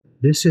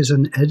This is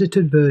an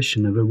edited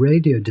version of a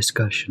radio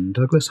discussion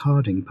Douglas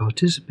Harding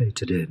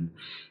participated in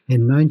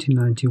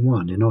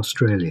 1991 in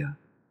Australia.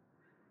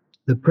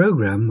 The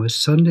programme was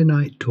Sunday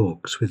Night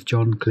Talks with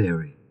John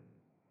Cleary.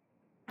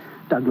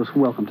 Douglas,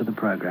 welcome to the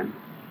programme.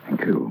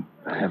 Thank you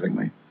for having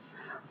me.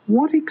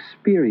 What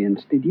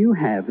experience did you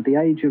have at the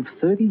age of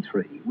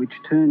 33 which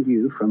turned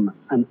you from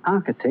an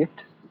architect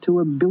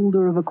to a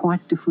builder of a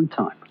quite different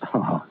type?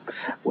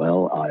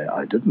 Well,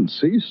 I didn't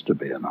cease to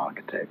be an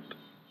architect.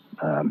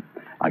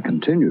 I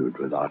continued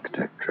with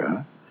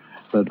architecture,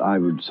 but I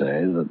would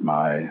say that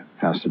my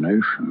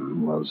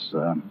fascination was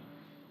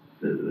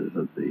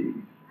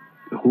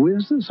who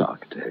is this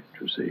architect,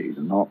 you see?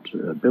 Not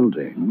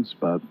buildings,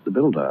 but the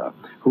builder.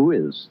 Who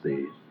is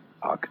the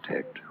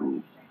architect?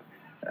 Who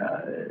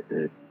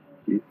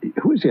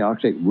is the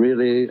architect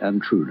really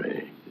and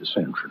truly,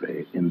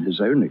 essentially, in his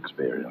own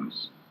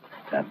experience?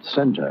 At the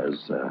centre,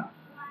 as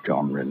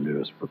John Wren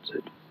Lewis puts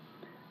it.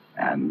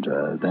 And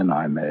then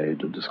I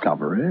made a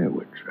discovery,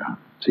 which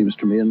seems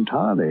to me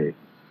entirely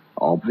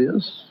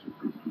obvious,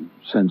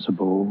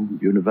 sensible,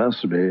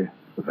 universally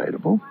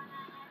available,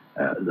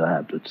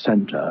 that at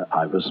centre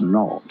I was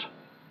not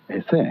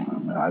a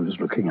thing. I was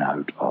looking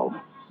out of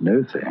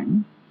no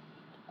thing,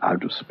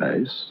 out of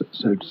space,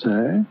 so to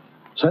say,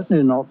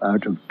 certainly not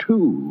out of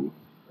two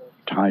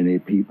tiny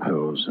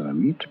peepholes in a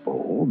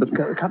meatball, but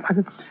kind of like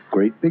a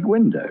great big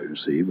window, you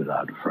see,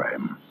 without a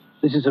frame.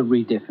 This is a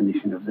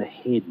redefinition of the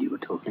head you were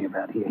talking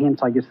about here,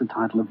 hence, I guess, the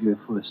title of your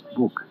first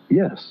book.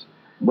 Yes.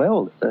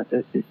 Well,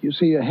 you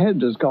see, a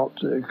head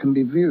can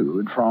be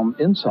viewed from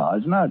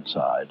inside and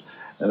outside.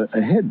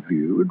 A head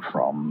viewed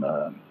from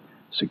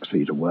 6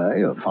 feet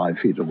away or 5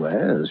 feet away,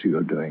 as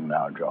you're doing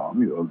now, John,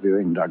 you're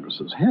viewing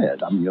Douglas's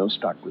head. I mean, you're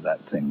stuck with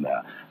that thing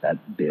there,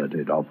 that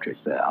bearded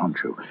object there, aren't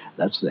you?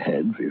 That's the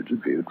head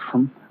viewed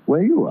from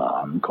where you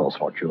are. And, of course,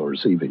 what you're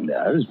receiving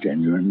there is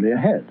genuinely a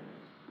head.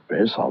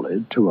 Very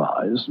solid, 2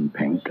 eyes and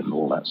pink and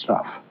all that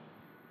stuff.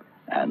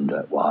 And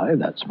why?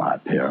 That's my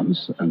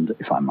appearance. And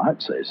if I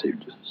might say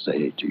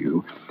it to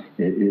you,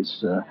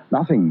 it's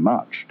nothing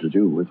much to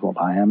do with what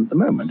I am at the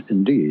moment.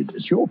 Indeed,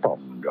 it's your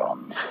problem,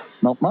 John,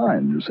 not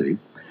mine, you see.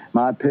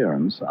 My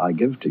appearance I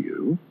give to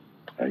you.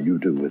 You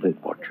do with it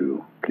what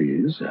you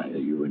please.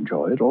 You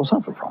enjoy it or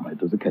suffer from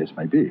it, as the case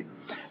may be.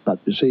 But,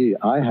 you see,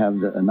 I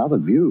have another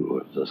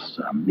view of this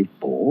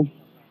meatball,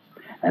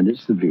 and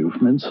it's the view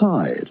from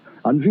inside.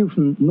 And view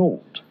from 0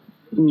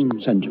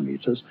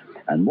 centimetres.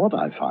 And what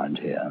I find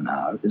here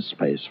now is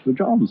space for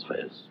John's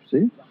face,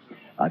 see?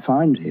 I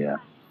find here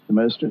the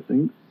most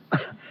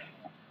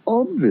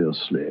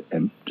obviously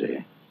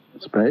empty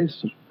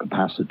space,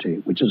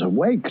 capacity, which is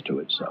awake to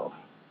itself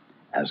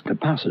as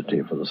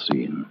capacity for the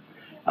scene.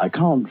 I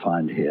can't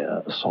find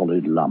here a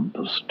solid lump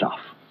of stuff,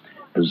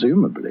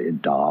 presumably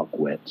dark,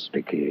 wet,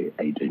 sticky,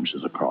 8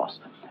 inches across.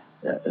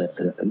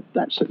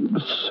 That's an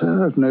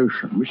absurd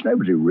notion, which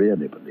nobody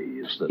really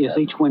believes. Yes,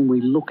 each when we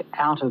look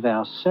out of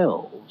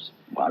ourselves...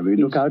 Why, we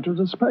look out of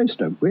the space,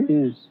 don't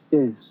we?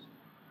 Yes.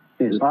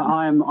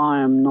 I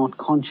am not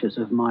conscious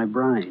of my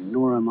brain,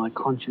 nor am I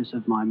conscious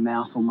of my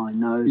mouth or my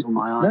nose or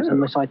my eyes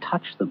unless I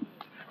touch them.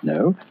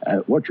 No,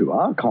 what you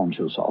are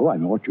conscious of,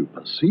 and what you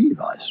perceive,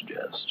 I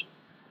suggest,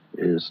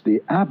 is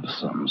the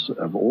absence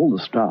of all the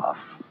stuff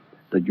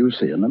that you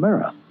see in the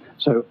mirror.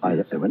 So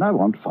when I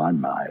want to find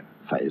my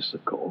face,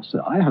 of course,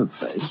 I have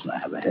a face and I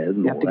have a head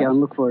and you have to go and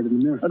look for it in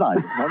the mirror. And I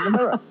look in the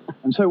mirror.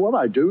 And so what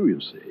I do,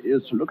 you see,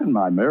 is to look in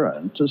my mirror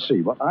and to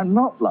see what I'm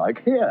not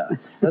like here.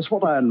 That's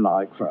what I'm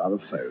like for other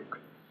folk.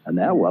 And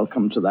they're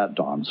welcome to that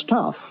darn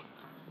stuff.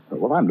 But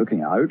what I'm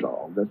looking out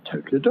of, they're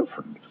totally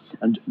different.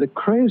 And the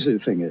crazy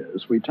thing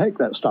is, we take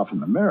that stuff in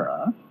the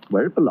mirror,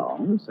 where it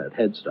belongs, that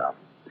head stuff,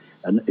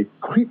 and it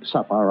creeps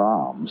up our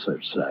arms, so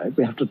to say.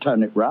 We have to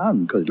turn it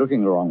round because it's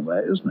looking the wrong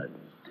way, isn't it?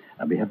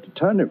 And we have to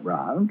turn it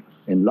round,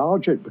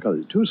 enlarge it because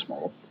it's too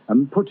small,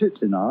 and put it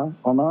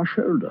on our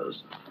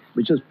shoulders,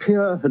 which is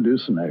pure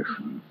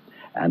hallucination.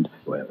 And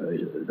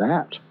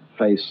that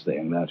face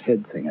thing, that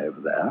head thing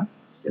over there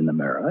in the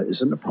mirror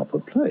is in the proper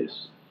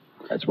place.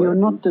 That's where You're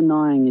not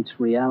denying its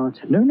reality.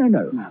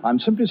 No. I'm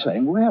simply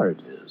saying where it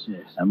is.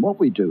 Yes. And what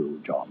we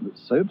do, John,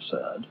 that's so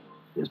absurd,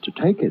 is to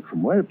take it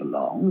from where it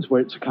belongs,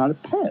 where it's a kind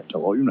of pet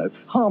or,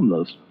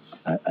 harmless,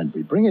 and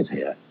we bring it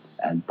here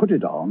and put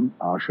it on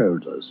our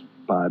shoulders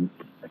by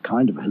a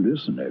kind of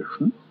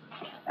hallucination,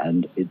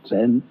 and it's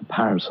then a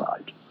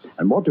parasite.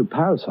 And what do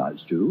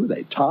parasites do?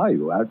 They tire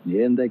you out in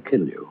the end, they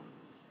kill you.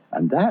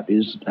 And that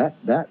is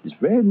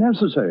very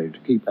necessary to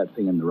keep that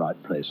thing in the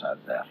right place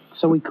out there.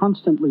 So we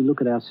constantly look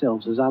at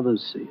ourselves as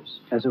others see us,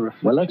 as a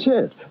reflection. Well, that's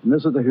it. And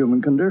this is the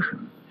human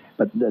condition.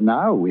 But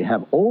now we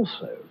have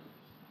also,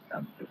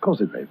 of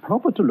course, it's very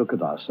proper to look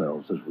at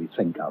ourselves as we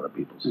think other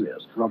people see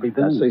us. Robbie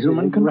Burns. That's the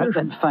human condition.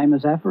 Wrote that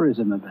famous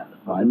aphorism about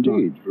it.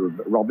 Indeed.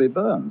 Robbie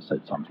Burns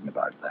said something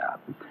about that.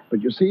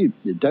 But you see,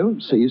 you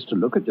don't cease to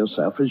look at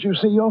yourself as you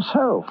see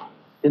yourself,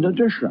 in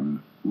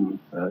addition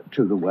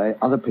to the way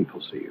other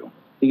people see you.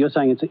 You're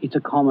saying it's a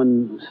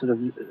common sort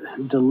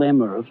of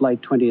dilemma of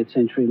late 20th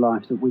century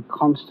life that we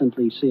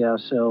constantly see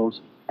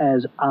ourselves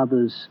as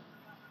others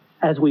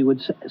as we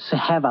would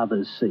have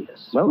others see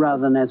us, Well,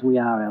 rather than as we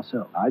are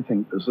ourselves. I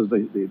think this is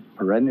the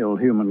perennial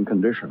human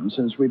condition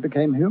since we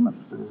became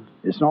human.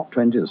 It's not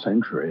 20th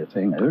century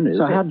thing only.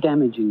 So how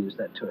damaging is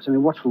that to us? I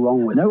mean, what's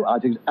wrong with it? No, I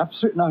think there's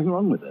absolutely nothing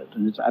wrong with it,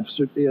 and it's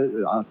absolutely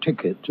our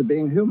ticket to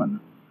being human.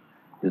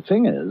 The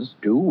thing is,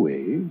 do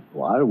we,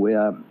 while we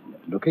are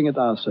looking at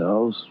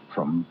ourselves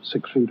from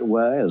 6 feet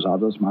away, as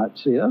others might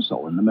see us,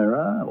 or in the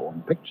mirror, or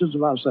in pictures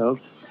of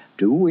ourselves,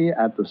 do we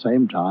at the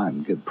same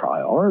time give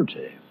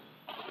priority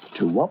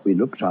to what we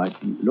look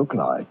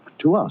like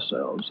to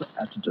ourselves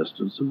at a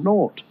distance of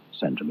 0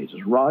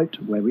 centimeters, right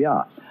where we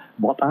are?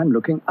 What I'm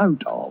looking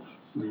out of.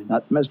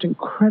 That most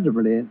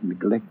incredibly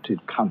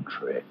neglected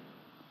country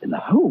in the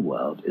whole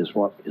world is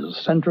what is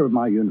the center of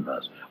my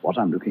universe, what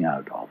I'm looking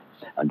out of.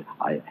 And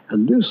I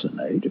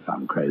hallucinate, if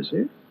I'm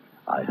crazy,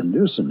 I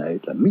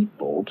hallucinate a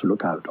meatball to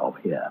look out of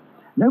here.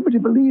 Nobody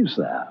believes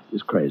that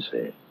is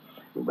crazy.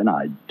 But when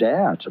I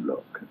dare to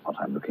look at what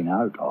I'm looking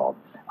out of,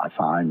 I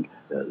find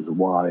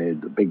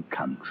the big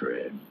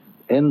country,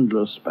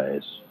 endless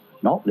space,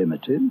 not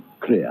limited,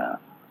 clear,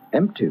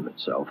 empty of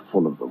itself,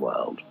 full of the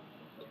world.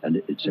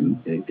 And it's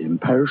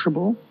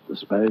imperishable, the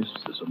space,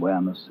 this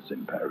awareness is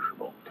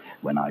imperishable.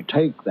 When I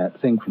take that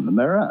thing from the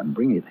mirror and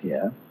bring it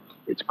here,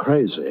 it's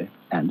crazy,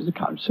 and it's a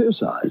kind of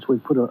suicide. As we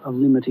put a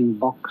limiting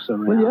box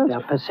around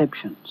our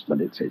perceptions.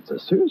 But it's a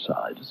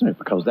suicide, isn't it?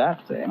 Because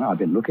that thing, I've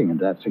been looking at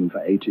that thing for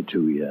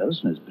 82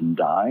 years, and it's been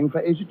dying for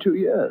 82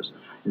 years.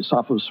 It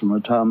suffers from a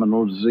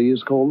terminal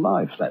disease called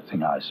life, that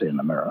thing I see in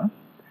the mirror.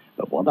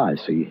 But what I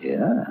see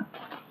here,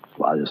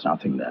 well, there's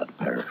nothing there to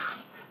perish.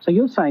 So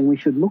you're saying we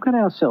should look at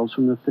ourselves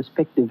from the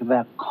perspective of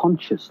our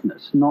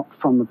consciousness, not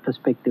from the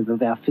perspective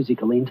of our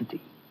physical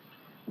entity.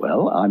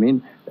 Well, I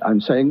mean, I'm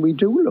saying we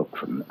do look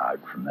out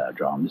from there,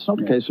 John. It's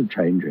not a case of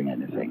changing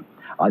anything.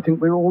 I think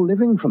we're all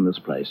living from this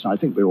place, and I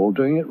think we're all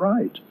doing it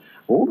right.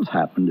 All that's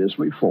happened is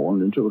we've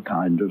fallen into a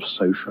kind of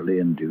socially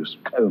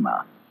induced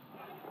coma.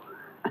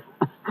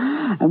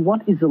 And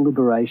what is the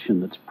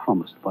liberation that's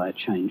promised by a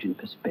change in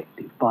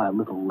perspective, by a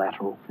little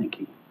lateral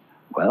thinking?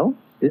 Well,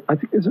 I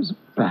think this is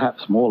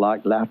perhaps more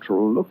like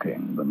lateral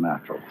looking than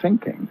lateral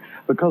thinking,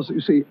 because,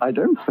 you see, I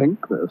don't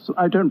think this,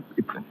 I don't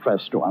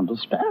profess to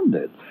understand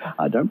it,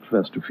 I don't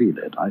profess to feel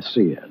it, I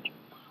see it.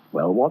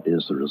 Well, what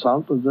is the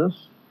result of this?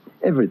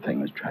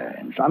 Everything has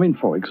changed. I mean,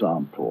 for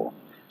example,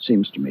 it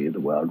seems to me the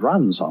world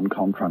runs on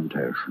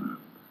confrontation,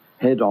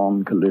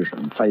 head-on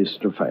collision,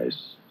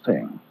 face-to-face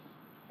thing.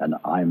 And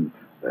I'm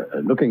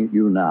looking at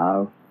you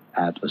now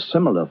at a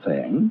similar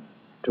thing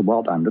to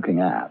what I'm looking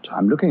at.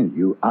 I'm looking at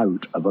you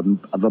out of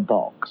a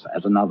box,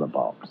 at another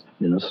box,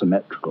 in a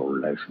symmetrical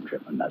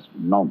relationship, and that's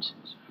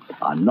nonsense.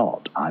 I'm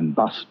not. I'm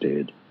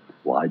busted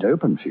wide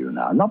open for you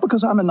now. Not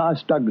because I'm a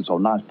nice Douglas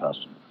or nice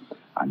person.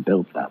 I'm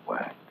built that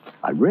way.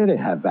 I really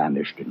have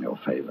vanished in your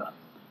favor.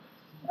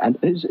 And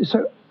it's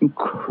so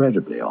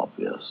incredibly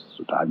obvious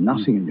that I've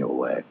nothing in your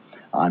way.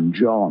 I'm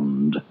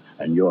Johned,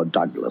 and you're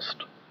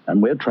Douglased,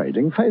 and we're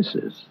trading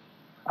faces,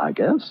 I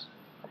guess.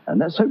 And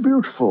that's so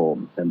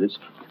beautiful, and it's,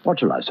 what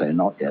shall I say,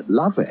 not yet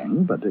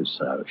loving, but it's,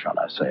 shall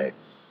I say,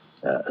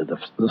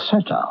 the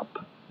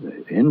setup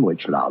in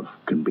which love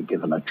can be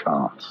given a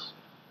chance.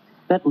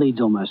 That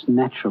leads almost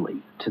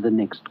naturally to the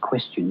next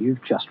question.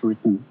 You've just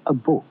written a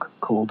book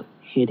called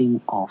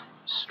Heading Off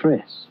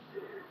Stress,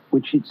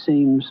 which it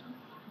seems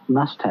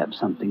must have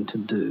something to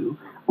do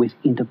with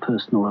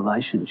interpersonal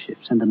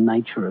relationships and the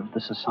nature of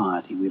the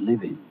society we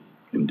live in.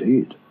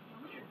 Indeed,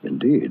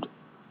 indeed.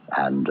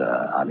 And,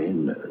 I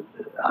mean,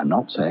 I'm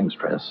not saying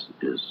stress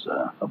is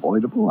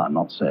avoidable. I'm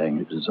not saying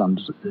it is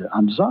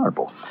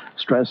undesirable.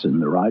 Stress in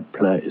the right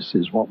place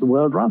is what the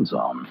world runs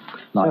on,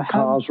 like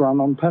cars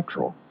run on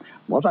petrol.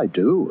 What I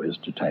do is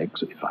to take,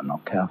 if I'm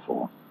not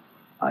careful,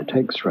 I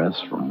take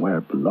stress from where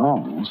it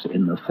belongs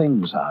in the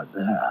things out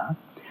there,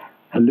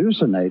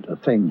 hallucinate a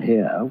thing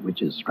here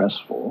which is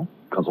stressful,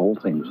 because all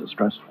things are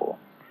stressful,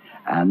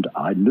 and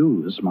I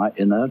lose my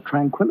inner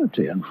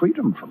tranquility and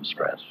freedom from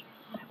stress.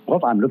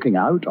 What I'm looking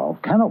out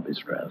of cannot be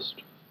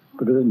stressed,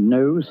 because there's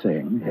no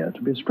thing here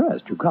to be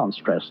stressed. You can't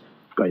stress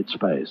great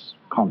space,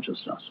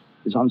 consciousness.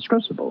 It's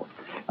unstressable.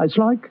 It's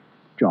like,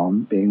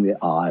 John, being the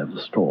eye of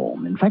the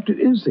storm. In fact, it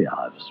is the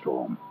eye of the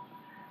storm.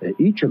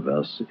 Each of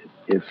us,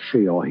 if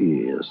she or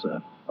he is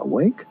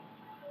awake,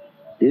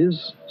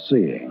 is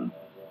seeing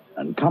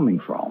and coming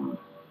from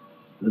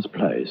this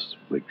place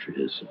which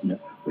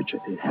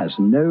has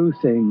no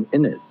thing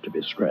in it to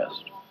be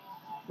stressed,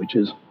 which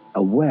is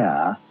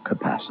aware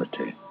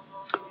capacity.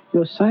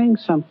 You're saying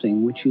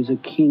something which is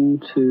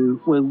akin to,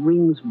 well,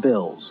 rings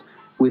bells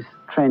with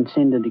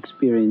transcendent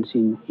experience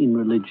in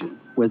religion,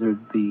 whether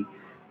it be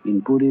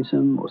in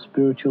Buddhism or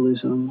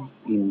spiritualism,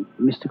 in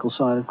the mystical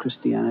side of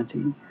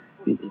Christianity,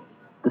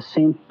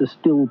 the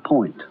still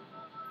point,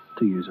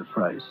 to use a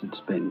phrase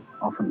that's been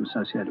often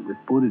associated with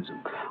Buddhism.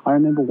 I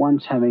remember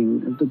once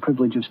having the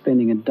privilege of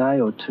spending a day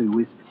or two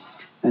with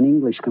an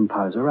English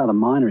composer, a rather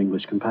minor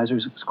English composer,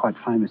 who's quite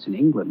famous in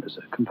England as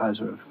a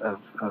composer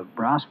of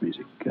brass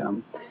music,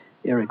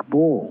 Eric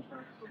Ball,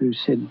 who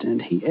said,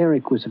 and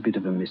Eric was a bit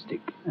of a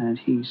mystic, and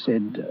he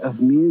said of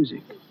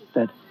music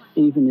that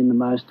even in the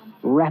most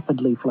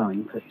rapidly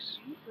flowing piece,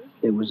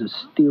 there was a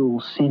still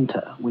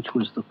centre, which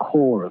was the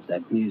core of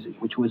that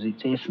music, which was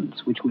its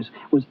essence, which was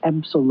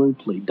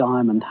absolutely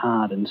diamond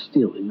hard and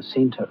still in the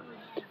centre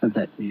of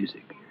that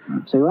music.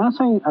 So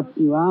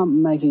you are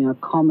making a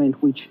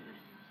comment which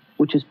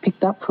is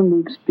picked up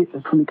from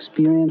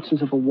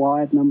experiences of a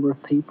wide number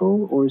of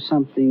people, or is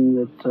something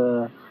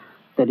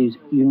that is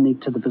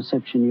unique to the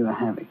perception you are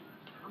having?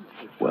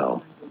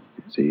 Well,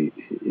 see,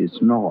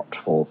 it's not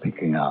for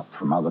picking up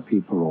from other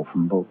people or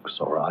from books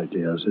or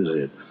ideas, is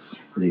it?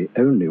 The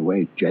only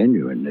way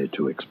genuinely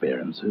to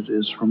experience it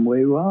is from where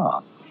you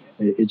are.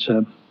 It's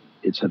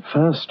a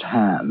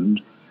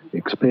first-hand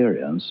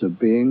experience of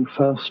being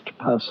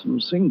first-person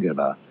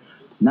singular.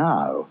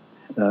 Now,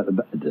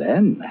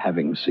 then,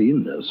 having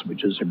seen this,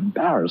 which is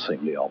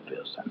embarrassingly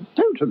obvious, and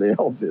totally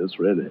obvious,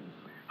 really,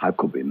 how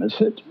could we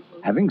miss it?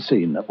 Having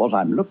seen that what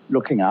I'm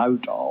looking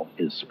out of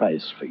is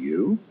space for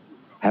you,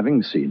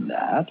 having seen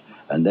that,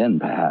 and then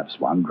perhaps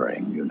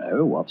wondering,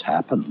 what's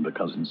happened,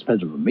 because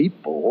instead of a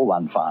meatball,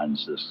 one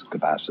finds this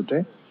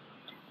capacity,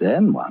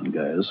 then one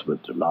goes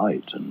with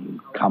delight and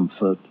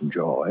comfort and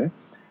joy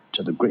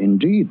to the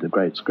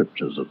great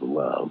scriptures of the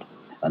world.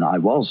 And I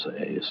was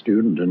a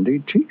student,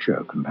 indeed teacher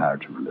of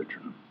comparative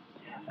religion.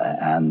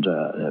 And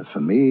for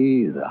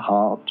me, the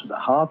heart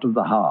of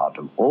the heart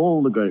of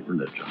all the great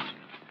religions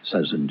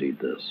says indeed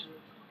this.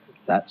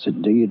 That's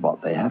indeed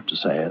what they have to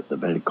say at the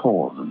very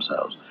core of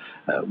themselves,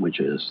 which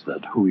is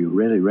that who you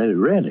really, really,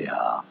 really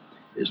are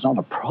is not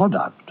a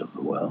product of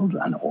the world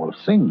or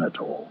a thing at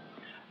all,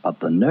 but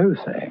the no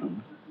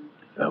thing,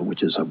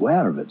 which is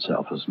aware of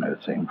itself as no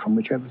thing, from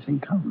which everything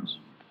comes.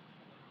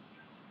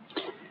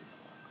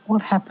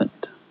 What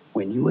happened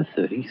when you were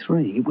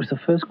 33? It was the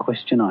first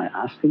question I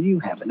asked, and you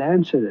haven't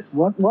answered it.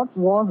 What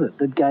was it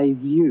that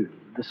gave you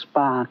the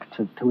spark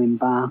to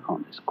embark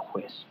on this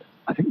quest?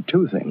 I think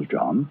two things,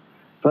 John.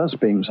 First,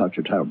 being such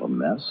a terrible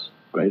mess,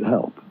 great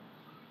help.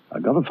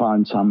 I've got to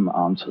find some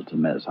answer to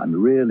mess.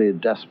 I'm really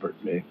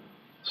desperately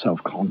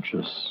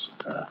self-conscious,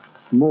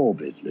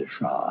 morbidly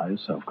shy,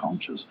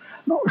 self-conscious.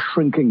 Not a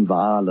shrinking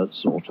violet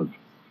sort of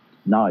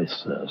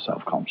nice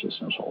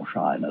self-consciousness or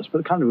shyness,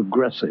 but a kind of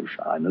aggressive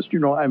shyness. Do you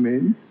know what I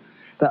mean?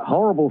 That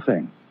horrible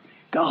thing,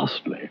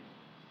 ghastly,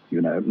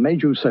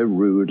 made you so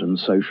rude and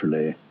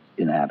socially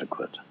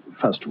inadequate.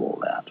 First of all,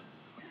 that.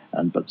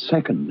 But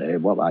secondly,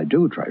 what I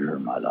do treasure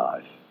in my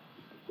life,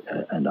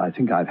 and I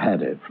think I've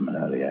had it from an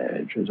early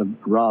age, is a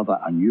rather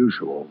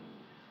unusual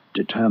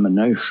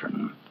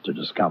determination to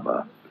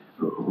discover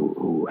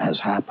who has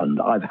happened,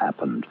 I've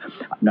happened,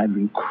 and I have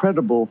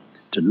incredible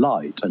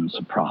delight and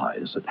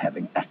surprise at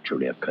having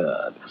actually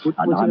occurred. Was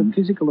it a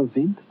physical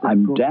event?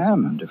 I'm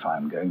damned if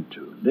I'm going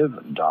to live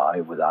and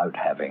die without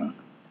having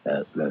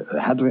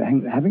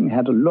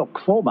had a look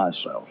for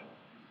myself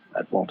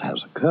at what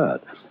has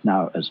occurred.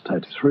 Now, as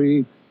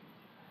 33,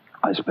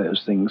 I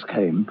suppose things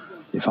came,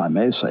 if I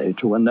may say,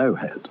 to a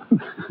no-head.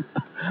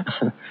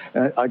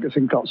 I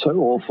think got so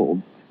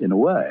awful in a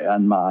way,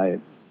 and my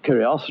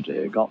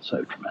curiosity got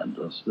so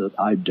tremendous that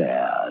I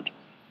dared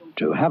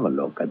to have a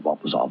look at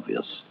what was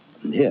obvious.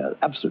 And here,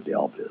 absolutely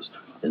obvious.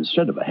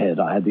 Instead of a head,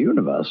 I had the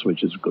universe,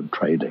 which is good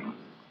trading.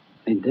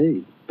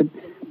 Indeed.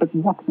 But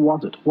what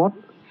was it? What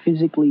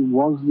physically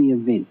was the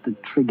event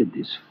that triggered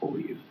this for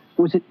you?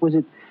 Was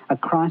it a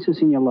crisis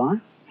in your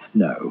life?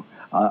 No.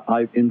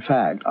 In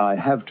fact, I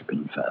have to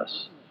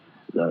confess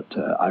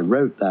that I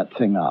wrote that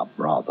thing up,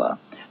 rather.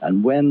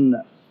 And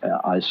when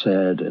I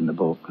said in the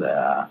book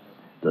there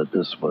that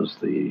this was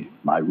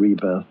my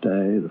rebirth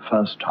day, the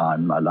first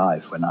time in my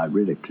life when I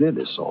really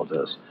clearly saw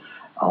this,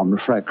 on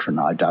reflection,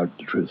 I doubt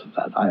the truth of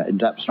that.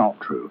 That's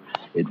not true.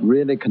 It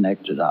really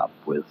connected up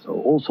with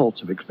all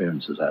sorts of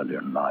experiences earlier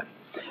in life.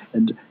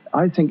 And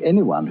I think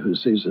anyone who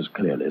sees this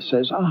clearly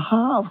says,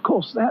 aha, of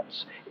course,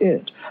 that's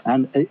it.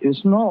 And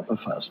it's not the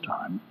first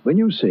time. When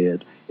you see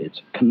it, it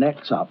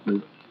connects up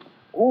with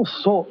all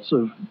sorts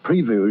of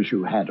previews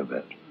you had of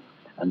it.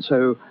 And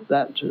so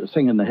that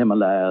thing in the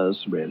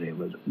Himalayas really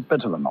was a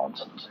bit of a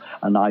nonsense.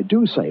 And I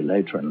do say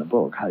later in the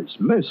book how it's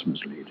most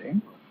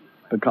misleading,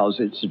 because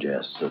it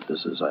suggests that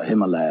this is a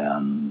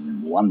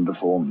Himalayan,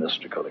 wonderful,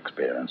 mystical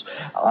experience.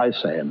 I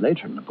say, and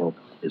later in the book,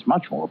 it's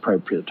much more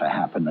appropriate to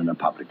happen in a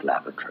public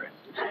lavatory,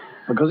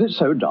 because it's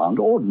so darned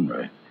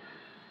ordinary,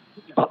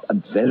 but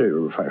very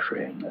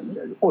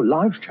refreshing, or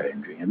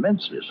life-changing,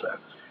 immensely so,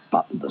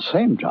 but at the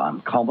same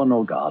time, common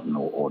or garden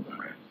or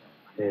ordinary.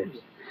 Yes.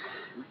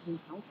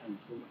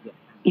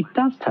 It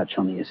does touch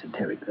on the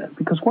esoteric, though,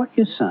 because what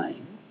you're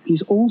saying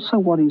is also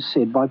what is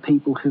said by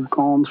people who've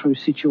gone through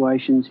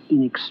situations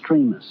in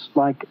extremis,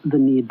 like the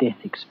near-death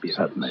experience.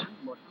 Certainly.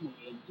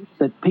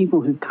 That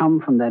people who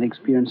come from that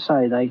experience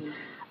say they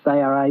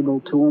are able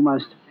to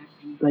almost,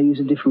 they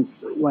use a different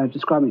way of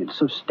describing it,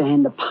 sort of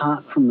stand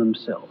apart from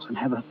themselves and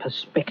have a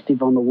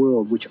perspective on the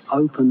world which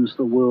opens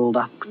the world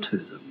up to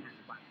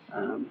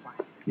them.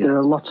 Yes. There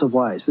are lots of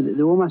ways, but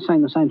they're almost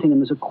saying the same thing.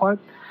 And there's a quote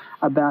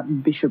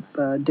about Bishop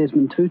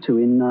Desmond Tutu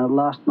in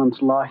last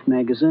month's Life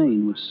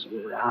magazine was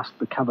asked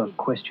the cover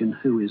question,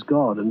 "Who is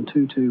God?" And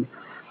Tutu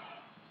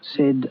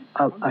said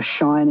a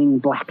shining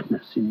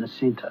blackness in the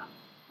centre.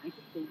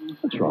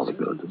 That's rather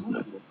good, isn't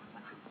it?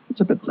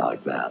 It's a bit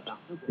like that,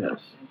 yes.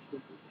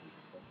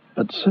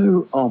 But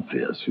so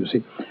obvious, you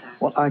see.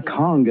 What I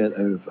can't get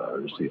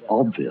over is the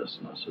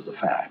obviousness of the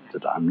fact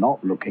that I'm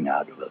not looking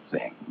out of a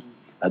thing.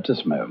 At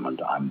this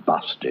moment, I'm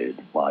busted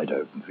wide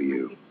open for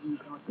you.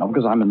 Not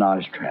because I'm a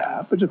nice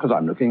chap, but because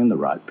I'm looking in the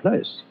right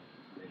place.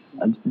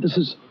 And this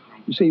is,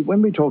 you see,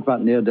 when we talk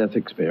about near-death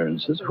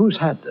experiences, who's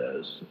had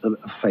those?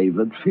 A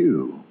favoured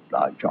few,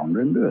 like John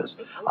Wren Lewis.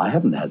 I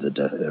haven't had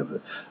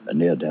a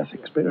near-death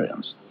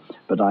experience,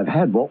 but I've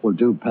had what will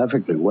do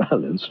perfectly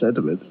well instead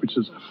of it, which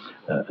is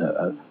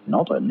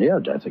not a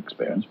near-death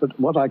experience, but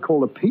what I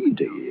call a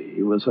PD.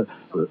 It was a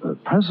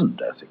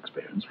present-death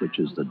experience, which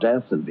is the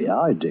death of the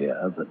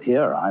idea that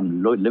here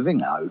I'm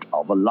living out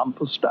of a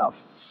lump of stuff.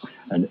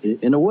 And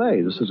in a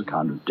way, this is a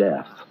kind of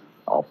death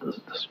of the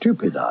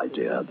stupid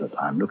idea that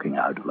I'm looking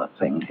out of a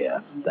thing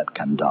here that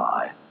can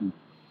die.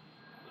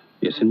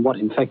 Yes, and what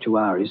in fact you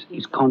are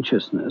is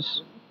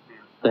consciousness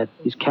that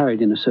is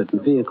carried in a certain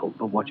vehicle,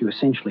 but what you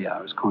essentially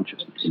are is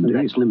consciousness. Indeed.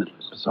 And that's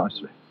limitless.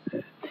 Precisely.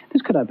 Yeah.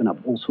 This could open up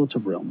all sorts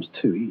of realms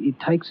too. It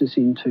takes us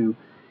into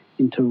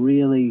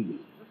really,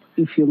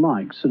 if you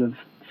like, sort of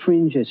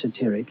fringe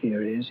esoteric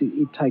areas.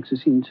 It takes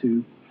us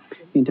into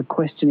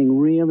questioning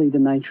really the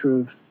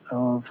nature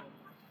of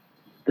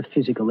the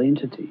physical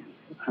entity.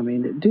 I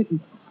mean,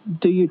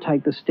 do you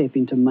take the step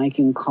into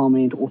making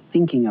comment or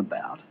thinking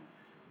about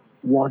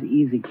what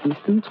is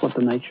existence, what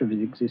the nature of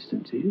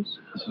existence is?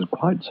 This is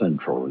quite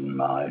central in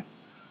my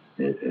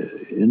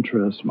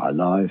interest, my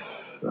life.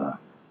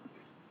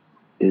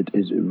 It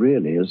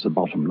really is the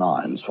bottom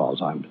line, as far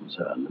as I'm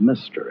concerned, the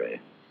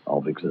mystery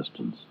of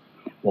existence.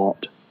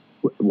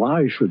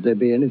 Why should there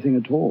be anything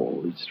at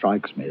all? It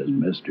strikes me as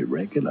most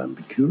irregular and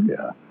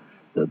peculiar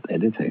that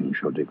anything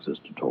should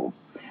exist at all.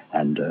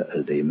 And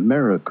the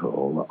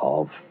miracle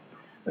of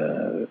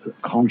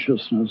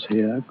consciousness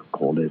here,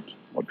 call it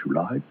what you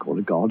like, call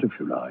it God if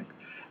you like,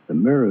 the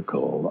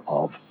miracle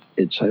of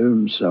its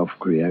own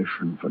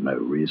self-creation for no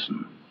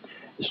reason.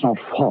 It's not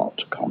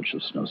what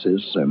consciousness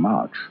is so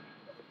much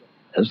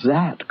as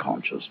that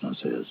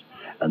consciousness is.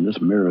 And this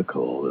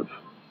miracle of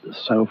the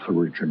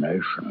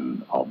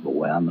self-origination of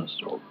awareness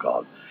of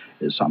God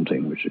is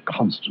something which is a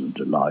constant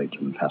delight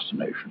and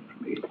fascination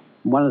for me.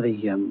 One of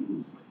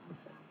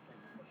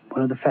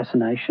the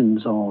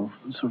fascinations of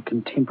sort of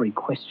contemporary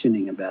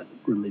questioning about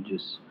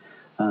religious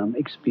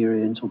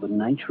experience or the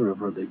nature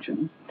of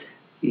religion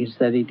is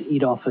that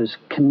it offers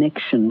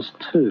connections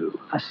to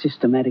a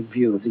systematic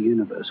view of the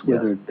universe,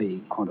 whether it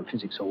be quantum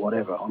physics or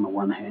whatever, on the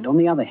one hand. On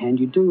the other hand,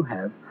 you do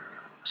have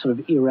sort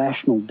of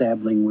irrational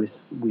dabbling with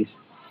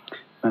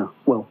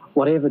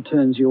whatever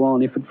turns you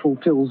on, if it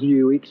fulfills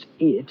you, it's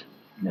it.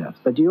 Yes.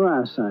 But you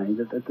are saying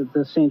that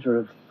the centre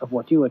of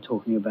what you are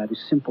talking about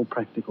is simple,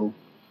 practical,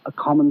 a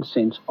common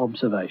sense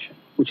observation,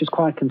 which is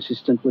quite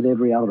consistent with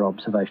every other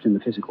observation in the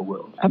physical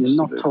world. Absolutely.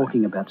 You're not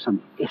talking about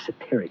some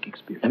esoteric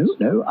experience.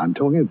 No, I'm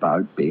talking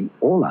about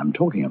all I'm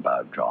talking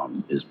about,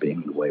 John, is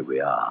being the way we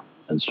are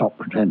and stop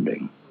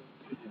pretending.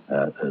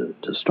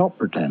 To stop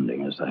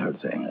pretending is the whole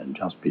thing and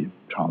just be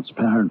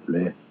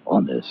transparently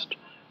honest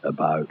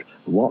about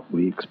what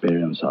we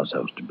experience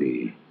ourselves to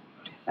be.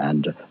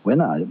 And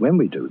when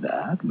we do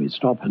that, we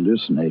stop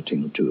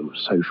hallucinating to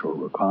social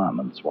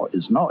requirements, what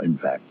is not in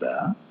fact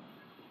there.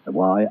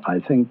 Why, I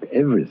think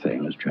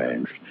everything has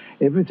changed.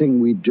 Everything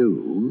we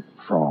do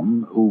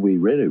from who we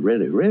really,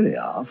 really, really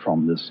are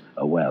from this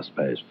aware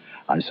space,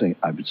 I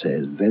would say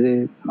is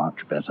very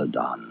much better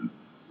done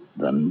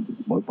than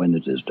when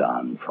it is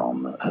done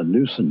from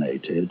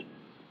hallucinated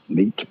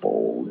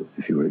meatball,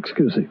 if you will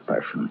excuse the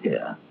expression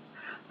here.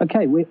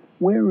 Okay,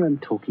 we're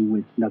talking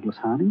with Douglas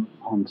Harding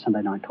on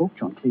Sunday Night Talk.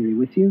 John Cleary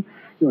with you.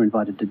 You're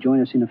invited to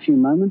join us in a few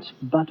moments.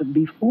 But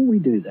before we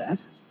do that,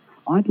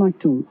 I'd like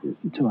to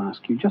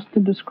ask you just to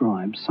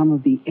describe some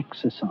of the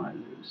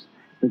exercises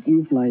that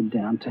you've laid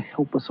down to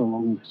help us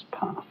along this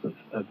path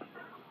of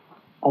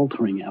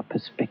altering our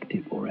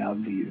perspective or our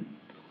view.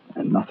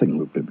 And nothing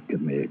would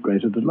give me a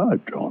greater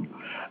delight, John.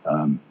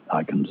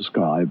 I can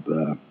describe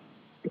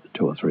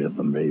 2 or 3 of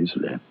them very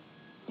easily.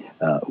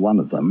 One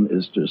of them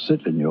is to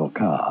sit in your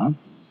car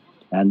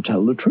and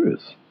tell the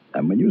truth.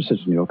 And when you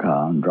sit in your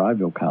car and drive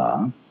your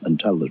car and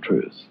tell the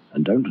truth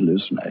and don't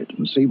hallucinate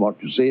and see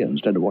what you see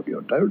instead of what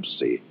you don't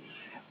see,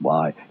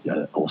 why,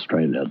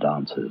 Australia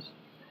dances.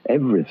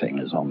 Everything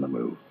is on the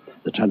move.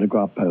 The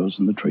telegraph poles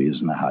and the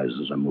trees and the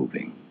houses are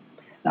moving.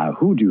 Now,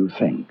 who do you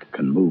think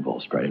can move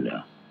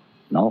Australia?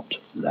 Not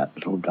that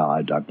little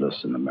guy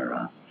Douglas in the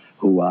mirror.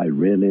 Who I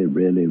really,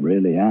 really,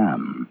 really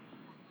am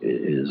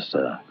is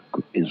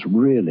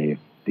really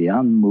the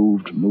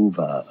unmoved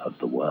mover of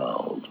the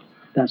world.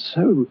 That's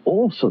so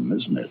awesome,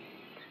 isn't it?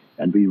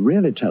 And we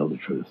really tell the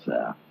truth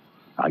there.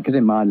 I get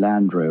in my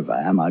Land Rover.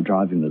 Am I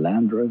driving the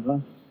Land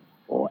Rover?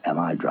 Or am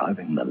I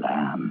driving the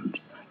land?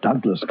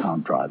 Douglas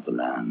can't drive the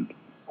land.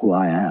 who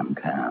I am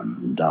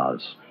can,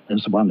 does.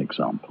 There's one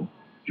example.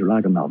 Would you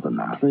like another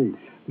now? Please.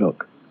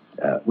 Look,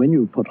 when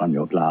you put on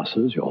your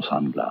glasses, your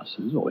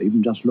sunglasses, or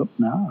even just look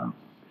now,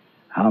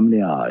 how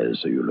many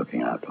eyes are you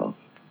looking out of?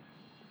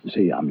 You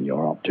see,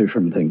 your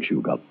optician thinks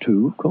you've got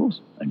two, of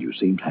course, and you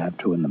seem to have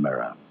two in the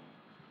mirror.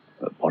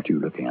 But what are you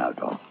looking out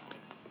of?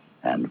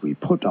 And we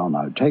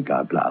take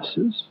our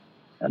glasses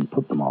and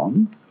put them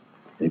on.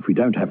 If we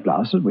don't have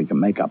glasses, we can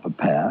make up a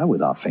pair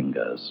with our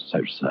fingers,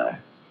 so to say,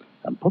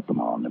 and put them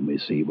on, and we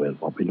see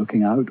what we're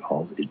looking out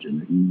of is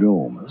an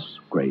enormous,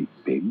 great,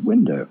 big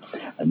window.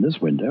 And this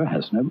window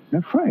has no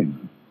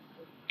frame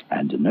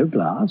and no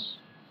glass,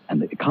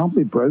 and it can't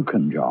be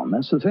broken, John.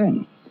 That's the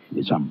thing.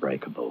 It's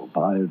unbreakable,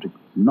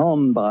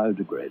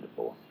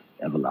 non-biodegradable,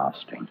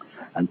 everlasting.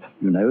 And,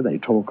 they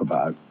talk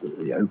about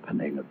the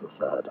opening of the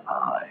third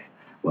eye.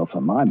 Well,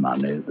 for my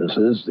money, this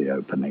is the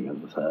opening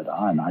of the third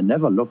eye, and I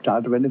never looked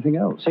out of anything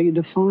else. So you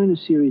define a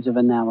series of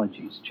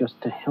analogies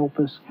just to help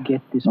us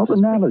get this Not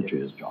perspective.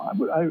 Analogies, John.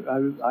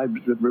 I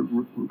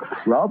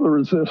rather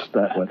resist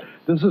that one.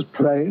 This is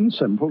plain,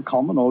 simple,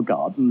 common or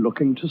garden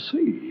looking to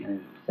see. Yeah.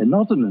 And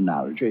not an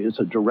analogy, it's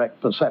a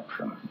direct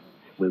perception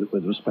with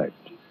respect.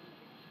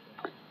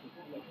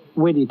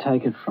 Where do you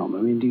take it from?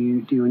 I mean,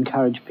 do you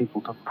encourage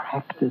people to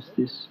practice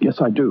this? Yes,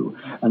 I do.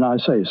 And I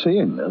say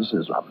seeing this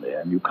is lovely,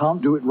 and you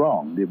can't do it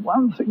wrong. The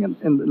one thing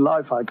in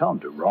life I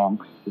can't do wrong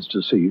is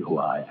to see who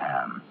I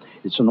am.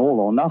 It's an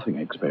all-or-nothing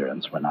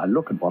experience when I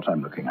look at what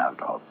I'm looking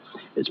out of.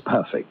 It's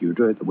perfect. You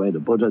do it the way the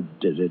Buddha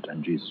did it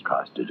and Jesus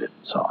Christ did it,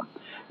 and so on.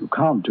 You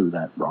can't do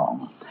that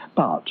wrong.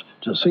 But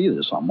to see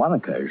this on one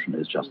occasion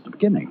is just the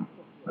beginning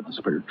of the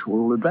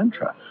spiritual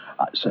adventure.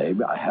 I say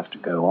I have to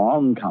go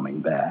on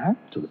coming back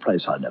to the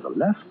place I never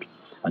left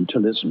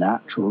until it's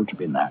natural to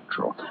be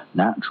natural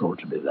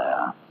to be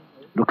there,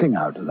 looking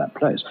out of that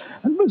place.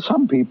 And with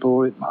some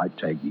people, it might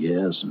take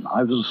years, and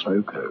I was a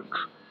slow coach.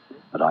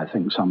 But I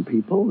think some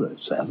people,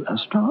 it's a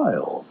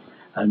style,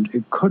 and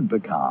it could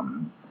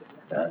become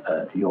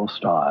your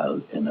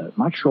style in a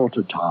much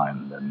shorter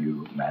time than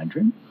you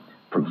imagine,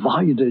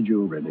 provided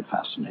you're really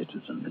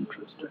fascinated and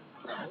interested.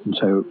 And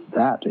so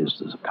that is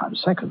the kind of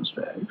second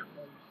stage.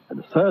 And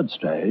the third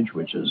stage,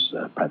 which is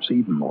perhaps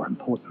even more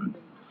important,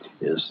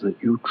 is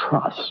that you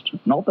trust,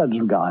 not that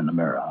little guy in the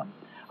mirror.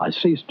 I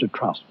ceased to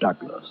trust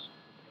Douglas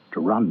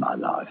to run my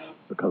life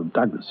because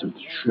Douglas is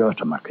sure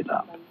to muck it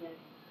up.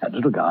 That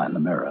little guy in the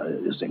mirror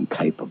is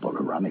incapable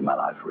of running my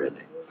life,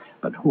 really.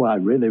 But who I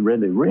really,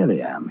 really,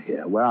 really am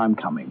here, where I'm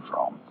coming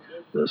from,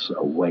 this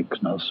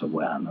awakeness,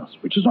 awareness,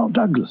 which is not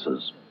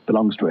Douglas's,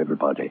 belongs to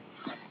everybody.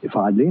 If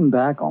I lean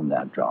back on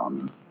that,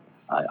 John,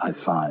 I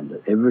find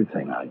that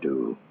everything I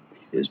do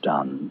is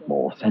done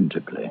more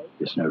authentically.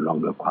 It's no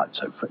longer quite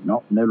so,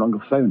 no longer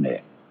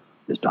phony.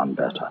 It's done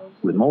better,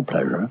 with more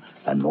pleasure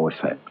and more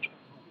effect.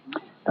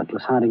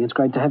 Douglas Harding, it's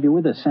great to have you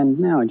with us. And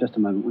now, in just a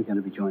moment, we're going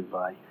to be joined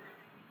by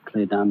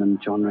Claire Dunn and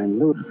John Rand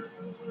Lewis.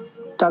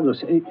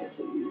 Douglas,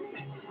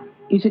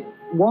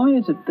 why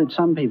is it that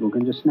some people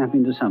can just snap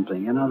into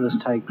something and others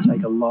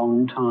take a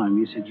long time?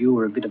 You said you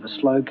were a bit of a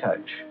slow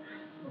coach.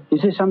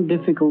 Is there some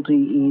difficulty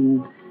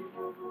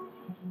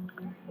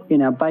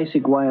in our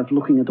basic way of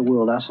looking at the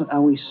world?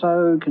 Are we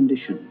so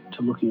conditioned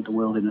to looking at the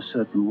world in a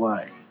certain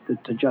way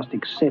that to just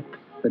accept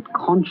that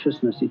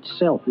consciousness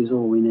itself is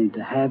all we need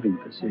to have in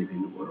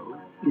perceiving the world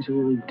is a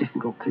really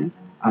difficult thing?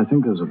 I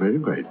think there's a very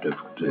great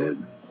difficulty,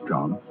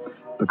 John,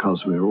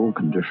 because we're all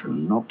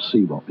conditioned not to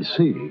see what we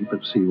see,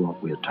 but see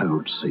what we're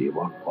told to see,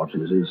 what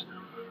it is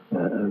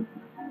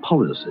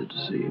policy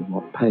to see,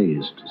 what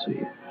pays to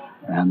see.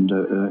 And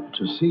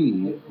to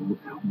see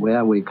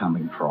where we're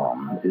coming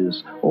from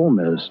is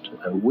almost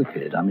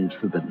wicked. I mean, it's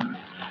forbidden.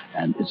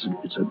 And it's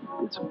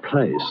a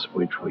place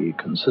which we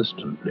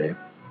consistently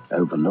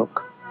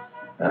overlook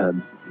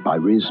by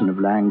reason of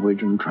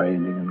language and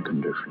training and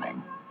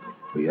conditioning.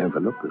 We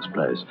overlook this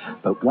place.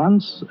 But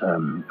once I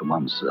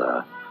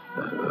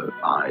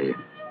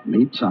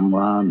meet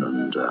someone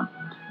and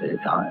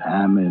I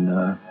am in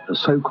a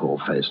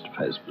so-called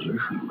face-to-face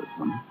position with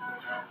them,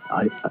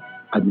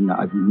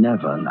 I've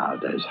never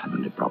nowadays had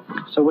any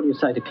problems. So what do you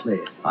say to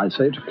Claire? I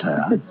say to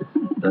Claire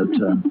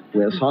that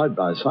we're side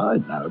by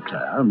side now,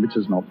 Claire, which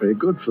is not very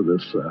good for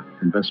this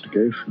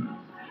investigation.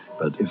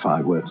 But if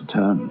I were to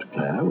turn to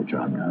Claire, which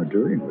I'm now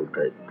doing with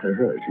great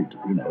pleasure,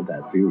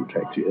 that view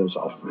takes years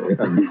off me.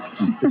 And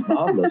it's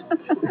marvelous.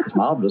 It's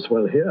marvelous.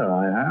 Well, here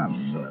I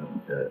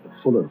am,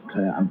 full of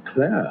Claire. I'm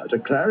Claire, to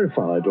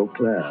clarify, or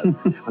Claire.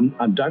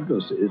 and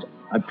Douglas is,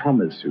 I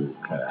promise you,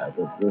 Claire,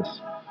 that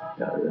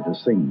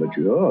this thing which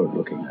you're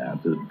looking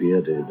at, this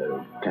bearded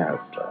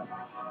character,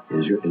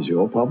 is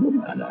your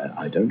problem, and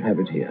I don't have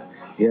it here.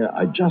 Here,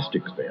 I just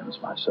experience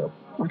myself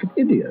like an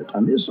idiot. I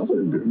mean, it's not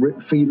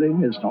a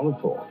feeling, it's not a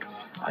thought.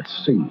 I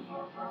see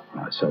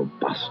myself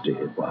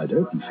busted wide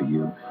open for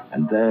you,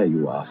 and there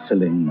you are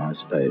filling my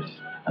space,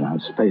 and I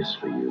have space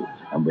for you,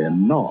 and we're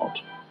not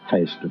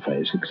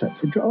face-to-face except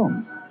for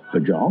John. For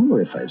John,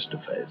 we're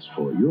face-to-face.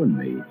 For you and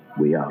me,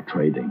 we are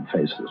trading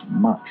faces,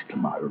 much to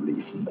my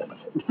relief and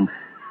benefit.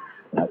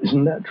 Now,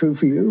 isn't that true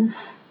for you?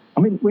 I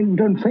mean, when you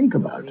don't think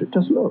about it,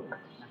 just look.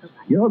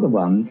 You're the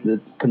one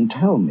that can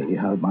tell me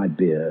how my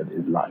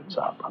beard lights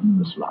up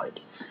under this light.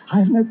 I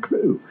have no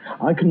clue.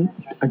 I can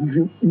give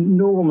you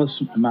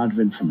enormous amount of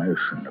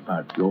information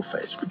about your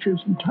face, which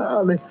is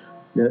entirely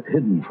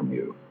hidden from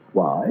you.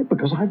 Why?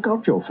 Because I've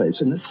got your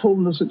face in its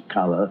fullness, its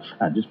colour,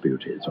 and its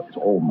beauty. So it's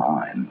all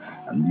mine.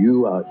 And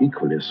you are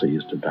equally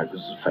seized to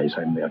Douglas's face,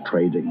 and we are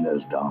trading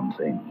those darn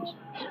things.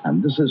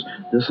 And this is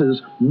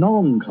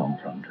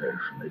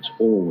non-confrontation. It's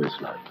always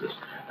like this.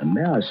 And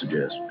may I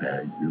suggest,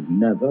 you've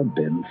never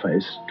been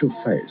face to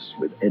face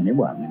with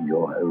anyone in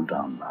your whole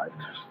darn life.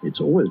 It's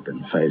always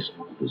been face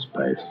to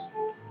space.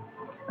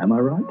 Am I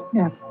right?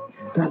 Yeah.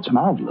 That's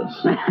marvellous.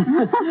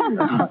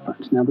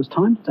 Now there's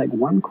time to take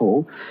one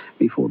call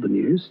before the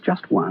news,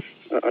 just one.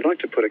 I'd like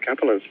to put a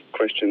couple of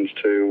questions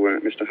to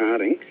Mr.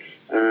 Harding.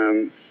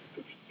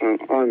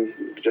 I'm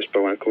just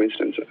by way of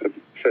coincidence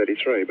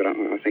 33, but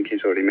I think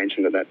he's already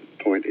mentioned that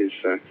point is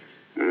a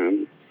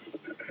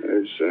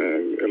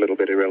little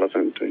bit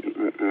irrelevant.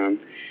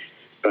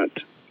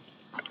 But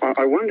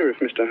I wonder if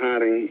Mr.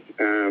 Harding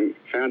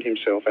found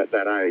himself at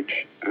that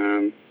age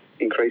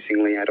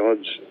increasingly at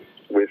odds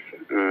with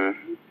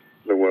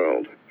the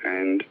world,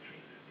 and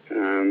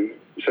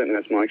certainly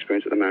that's my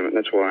experience at the moment.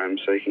 That's why I'm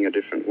seeking a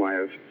different way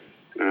of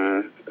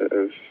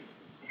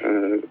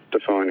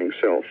defining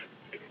self.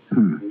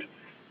 And,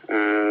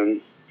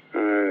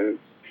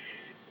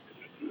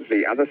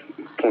 the other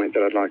point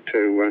that I'd like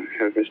to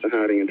have Mr.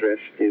 Harding address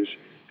is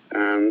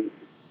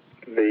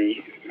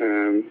the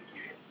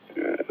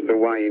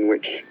way in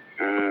which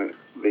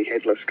the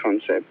headless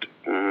concept,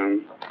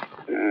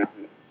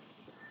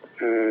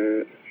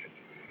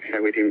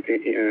 how it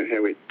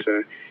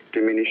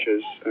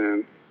diminishes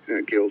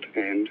guilt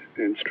and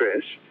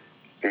stress,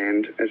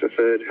 and as a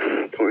third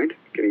point,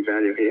 getting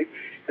value here,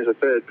 as a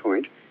third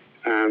point,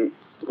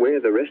 where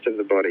the rest of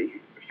the body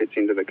fits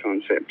into the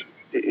concept.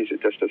 Is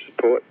it just a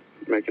support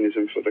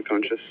mechanism for the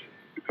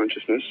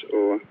consciousness,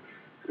 or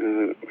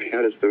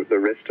how does the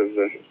rest of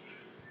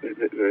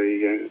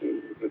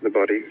the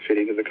body fit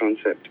into the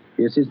concept?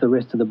 Yes, is the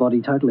rest of the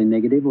body totally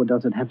negative, or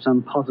does it have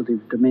some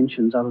positive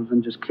dimensions other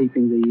than just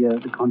keeping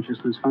the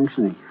consciousness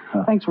functioning?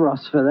 Thanks,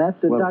 Ross, for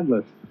that. Well,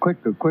 Douglas.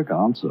 A quick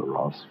answer,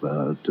 Ross,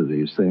 to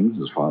these things,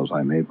 as far as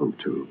I'm able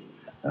to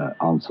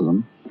answer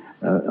them.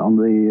 On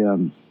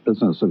the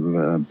business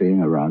of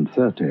being around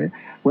 30,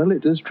 well,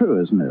 it is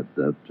true, isn't it,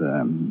 that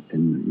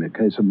in the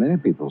case of many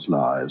people's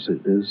lives,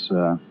 it is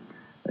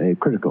a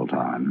critical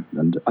time,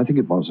 and I think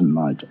it was in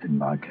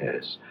my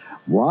case.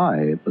 Why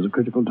it was a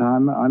critical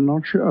time, I'm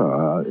not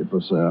sure. It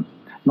was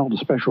not a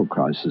special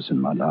crisis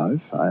in my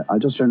life. I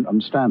just don't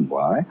understand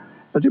why,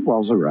 but it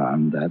was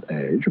around that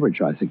age,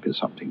 which I think is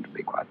something to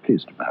be quite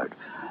pleased about.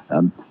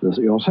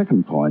 Your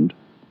second point,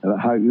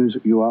 how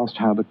you asked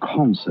how the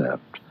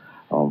concept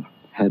of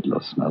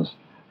headlessness,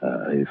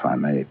 if I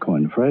may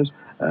coin a phrase,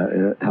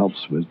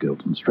 helps with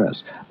guilt and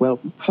stress. Well,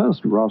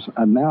 first, Ross,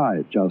 may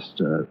I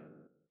just...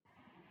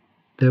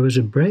 There was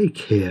a break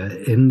here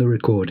in the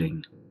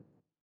recording.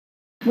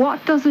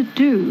 What does it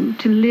do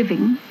to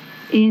living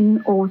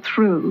in or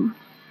through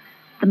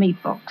the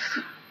meat box?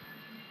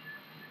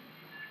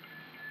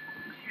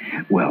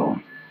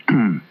 Well,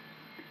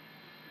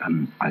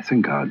 I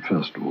think I'd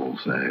first of all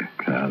say,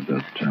 Claire,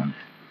 that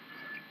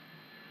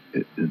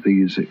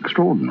these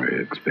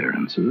extraordinary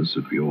experiences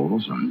of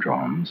yours and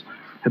John's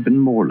have been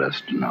more or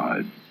less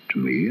denied to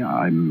me.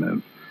 I'm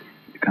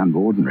a kind of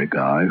ordinary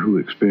guy who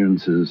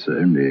experiences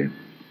only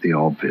the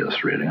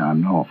obvious, really.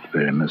 I'm not a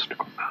very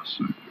mystical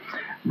person.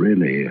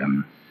 Really, a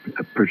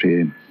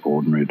pretty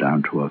ordinary,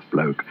 down-to-earth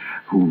bloke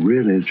who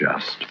really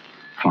just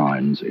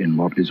finds in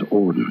what is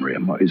ordinary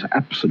and what is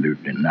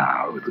absolutely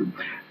now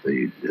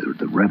the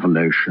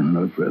revelation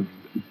of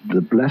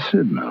the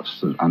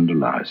blessedness that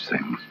underlies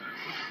things.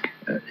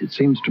 It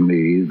seems to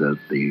me that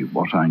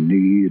what I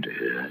need,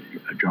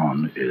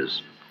 John,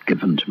 is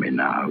given to me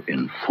now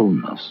in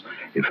fullness,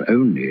 if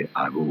only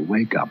I will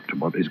wake up to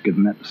what is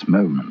given at this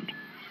moment,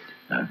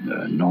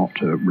 not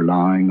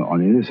relying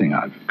on anything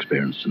I've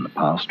experienced in the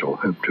past or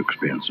hope to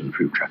experience in the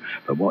future,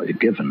 but what is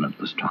given at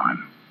this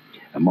time.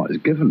 And what is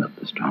given at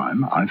this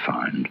time, I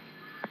find,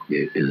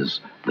 is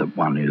that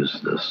one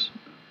is this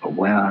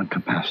aware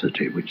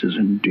capacity, which is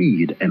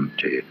indeed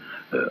empty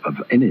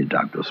of any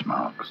Douglas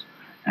marks,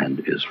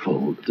 and is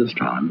full at this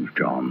time of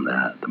John there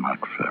at the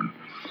microphone.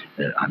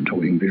 I'm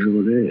talking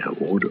visually,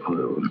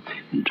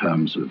 in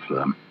terms of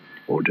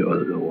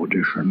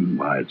audition,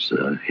 why it's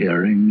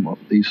hearing, what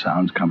these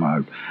sounds come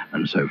out,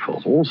 and so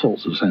forth. All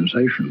sorts of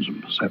sensations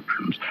and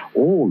perceptions,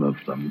 all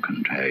of them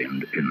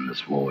contained in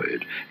this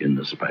void, in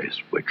the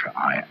space which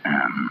I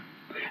am.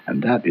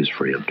 And that is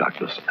free of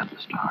Douglas at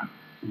this time.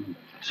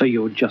 So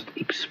you're just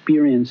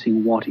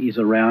experiencing what is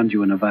around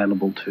you and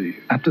available to you.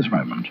 At this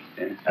moment.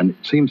 Yeah. And it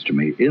seems to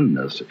me in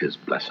this is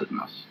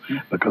blessedness.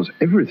 Yeah. Because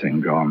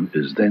everything, John,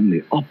 is then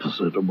the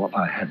opposite of what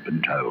I had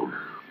been told.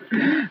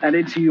 And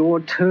it's your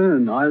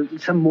turn.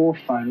 Some more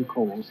phone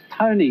calls.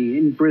 Tony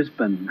in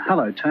Brisbane.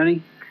 Hello,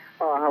 Tony.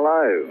 Oh,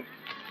 hello.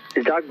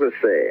 Is Douglas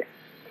there?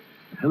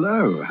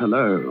 Hello,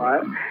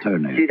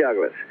 Tony. Hugh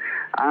Douglas.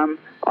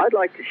 I'd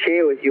like to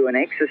share with you an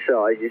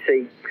exercise. You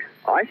see,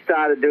 I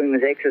started doing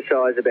this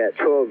exercise about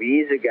 12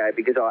 years ago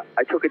because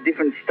I took a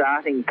different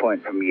starting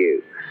point from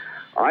you.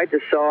 I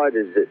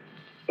decided that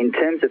in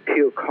terms of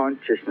pure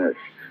consciousness,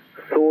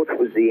 thought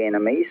was the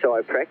enemy, so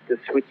I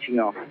practiced switching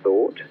off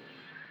thought.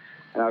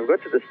 And I've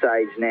got to the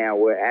stage now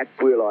where at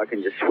will I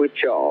can just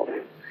switch off.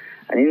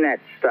 And in that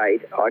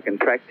state, I can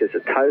practice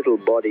a total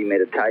body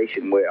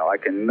meditation where I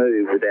can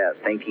move without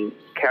thinking,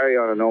 carry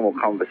on a normal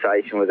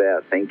conversation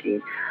without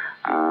thinking,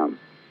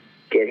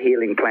 get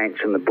healing plants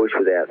from the bush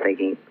without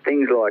thinking,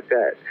 things like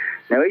that.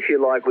 Now, if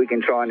you like, we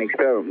can try an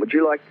experiment. Would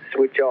you like to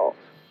switch off?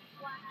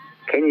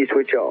 Can you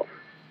switch off?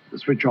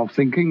 Switch off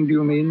thinking, do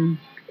you mean,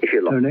 if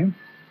you like. Tony?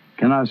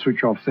 Can I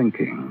switch off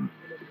thinking?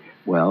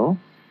 Well,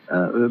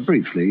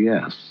 briefly,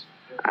 yes.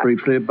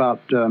 Briefly, but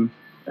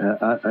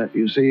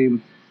you see,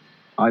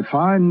 I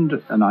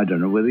find, and I don't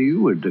know whether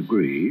you would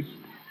agree,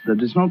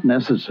 that it's not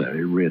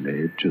necessary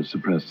really to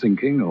suppress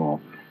thinking or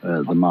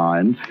the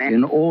mind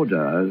in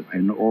order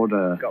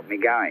Got me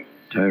going.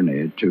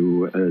 Tony,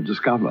 to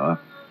discover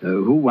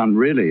who one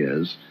really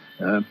is,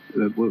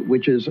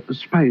 which is a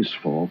space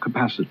for,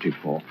 capacity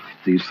for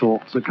these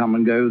thoughts that come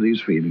and go,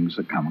 these feelings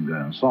that come and go,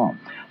 and so on.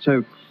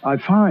 So I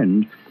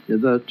find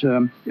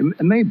that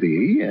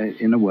maybe,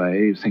 in a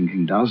way,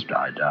 thinking does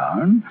die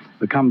down,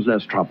 becomes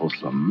less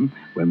troublesome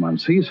when one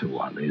sees who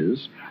one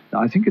is.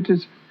 I think it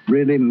is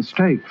really a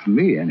mistake, for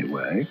me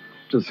anyway,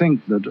 to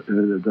think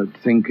that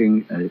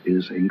thinking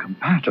is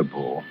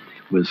incompatible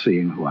with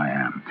seeing who I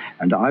am.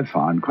 And I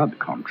find quite the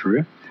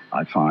contrary.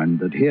 I find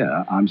that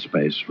here I'm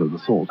space for the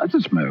thought. At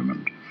this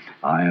moment,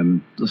 I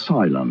am the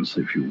silence,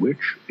 if you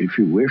wish,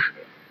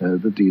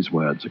 that these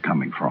words are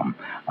coming from.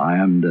 I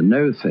am the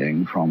no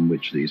thing from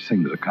which these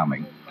things are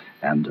coming,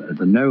 and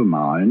the no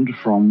mind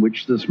from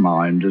which this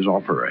mind is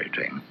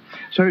operating.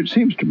 So it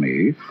seems to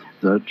me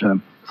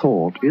that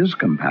thought is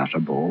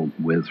compatible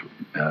with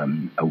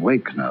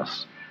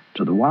awakeness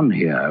to the one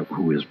here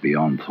who is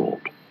beyond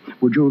thought.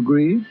 Would you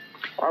agree?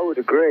 I would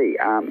agree.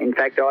 In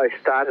fact, I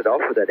started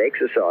off with that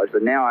exercise,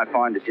 but now I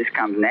find it just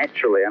comes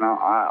naturally, and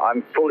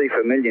I'm fully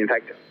familiar. In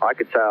fact, I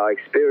could say I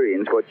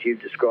experience what you've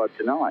described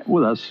tonight.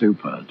 Well, that's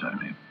super,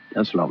 Tony.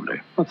 That's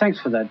lovely. Well, thanks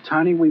for that,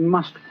 Tony. We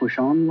must push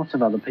on. Lots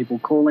of other people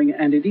calling,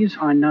 and it is,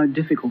 I know,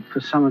 difficult for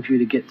some of you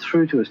to get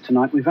through to us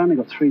tonight. We've only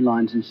got 3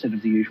 lines instead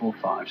of the usual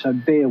 5, so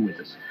bear with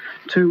us.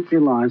 To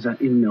Eliza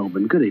in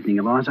Melbourne. Good evening,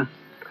 Eliza.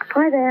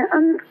 Hi there.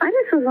 I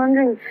just was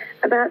wondering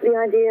about the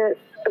idea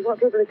of what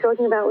people are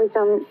talking about with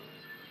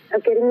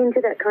of getting into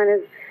that kind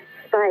of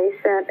space,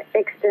 that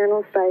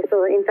external space,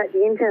 or in fact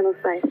the internal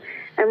space,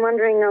 and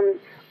wondering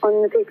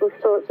on the people's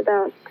thoughts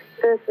about,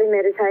 firstly,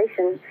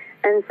 meditation,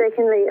 and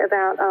secondly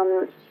about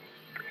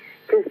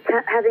just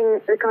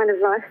having the kind of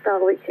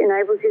lifestyle which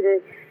enables you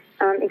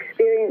to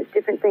experience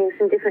different things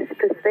from different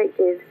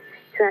perspectives,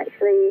 to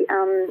actually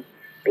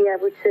be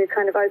able to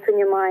kind of open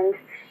your mind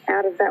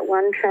out of that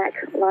one-track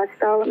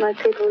lifestyle that most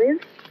people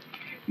live.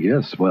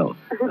 Yes, well,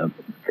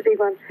 It's a big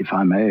one. If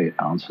I may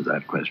answer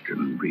that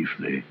question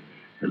briefly,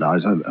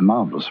 Eliza, a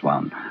marvellous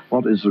one.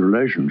 What is the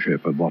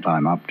relationship of what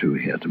I'm up to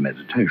here to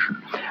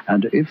meditation?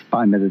 And if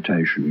by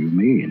meditation you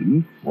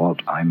mean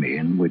what I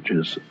mean, which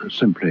is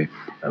simply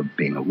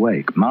being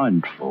awake,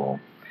 mindful,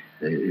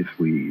 if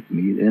we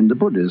mean, and the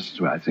Buddhists,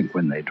 I think,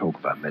 when they talk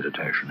about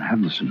meditation,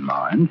 have this in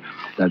mind,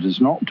 that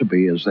is not to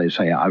be, as they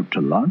say, out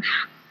to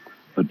lunch,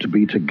 but to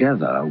be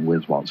together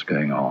with what's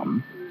going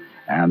on,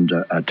 and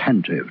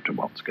attentive to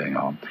what's going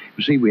on.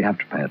 You see, we have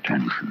to pay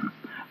attention.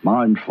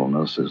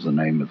 Mindfulness is the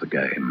name of the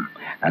game.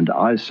 And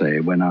I say,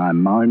 when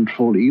I'm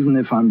mindful, even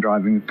if I'm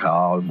driving a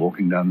car,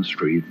 walking down the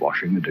street,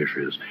 washing the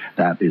dishes,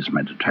 that is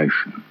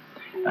meditation.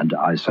 And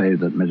I say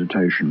that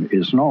meditation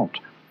is not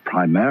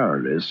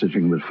primarily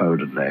sitting with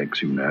folded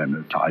legs,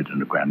 and tied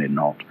in a granny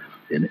knot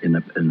in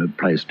a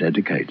place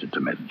dedicated to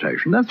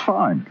meditation. That's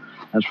fine.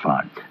 That's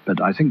fine. But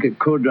I think it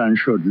could and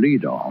should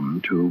lead on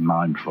to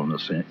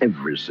mindfulness in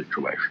every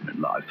situation in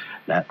life.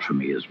 That, for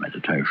me, is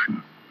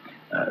meditation.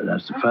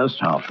 That's the first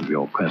half of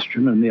your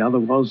question, and the other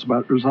was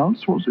about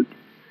results, was it?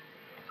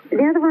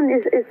 The other one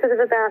is sort of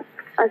about,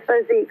 I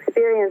suppose, the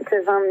experience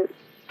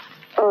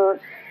of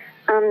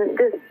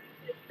just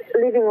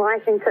living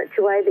life in such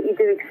a way that you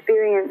do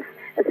experience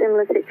a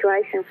similar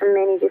situation from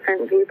many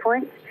different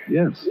viewpoints.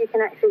 Yes. You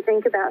can actually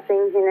think about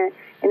things in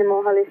a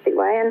more holistic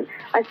way, and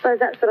I suppose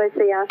that's what I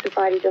see our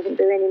society doesn't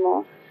do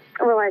anymore.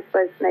 Well, I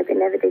suppose maybe it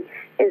never did,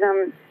 is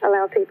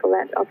allow people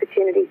that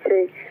opportunity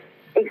to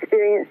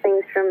experience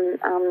things from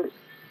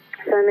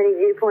so many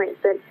viewpoints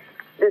that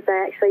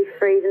they actually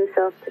free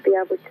themselves to be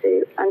able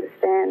to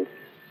understand.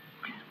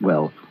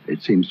 Well,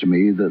 it seems to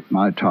me that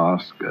my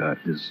task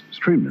is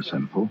extremely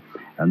simple,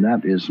 and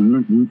that is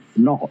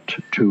not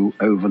to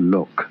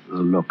overlook the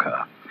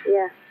looker.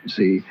 Yeah.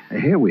 See,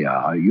 here we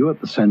are, you at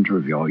the center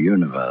of your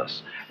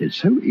universe. It's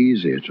so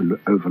easy to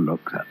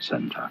overlook that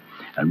center.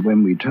 And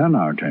when we turn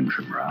our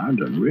attention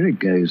around and really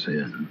gaze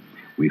in,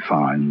 we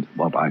find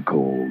what I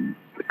call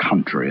the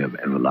country of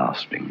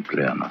everlasting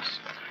clearness.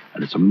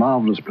 And it's a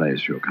marvellous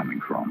place you're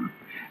coming from.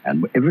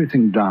 And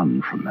everything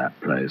done from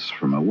that place,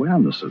 from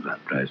awareness of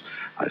that place,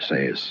 I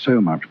say is so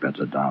much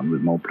better done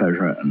with more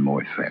pleasure and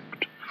more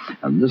effect.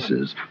 And this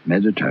is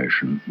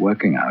meditation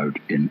working out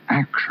in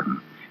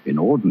action in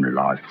ordinary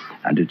life,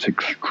 and it's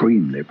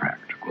extremely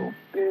practical,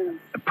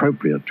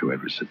 appropriate to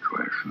every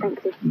situation.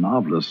 Thank you.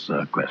 Marvellous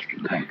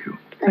question. Thank you.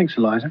 Thanks,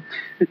 Eliza.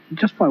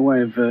 Just by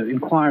way of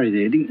inquiry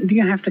there, do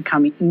you have to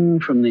come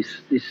in from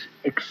this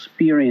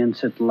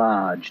experience at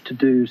large to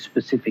do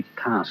specific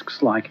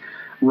tasks like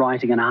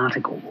writing an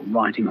article or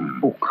writing a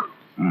book?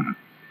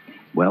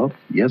 Well,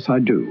 yes, I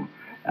do.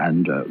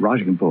 And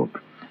writing a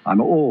book,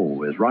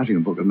 writing a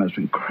book is a most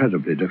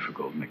incredibly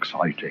difficult and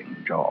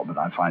exciting job, and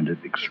I find it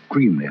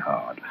extremely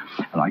hard,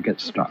 and I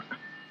get stuck.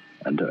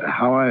 And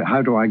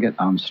how do I get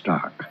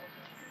unstuck?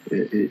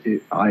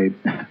 I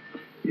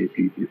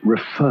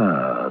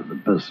refer the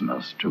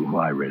business to who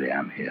I really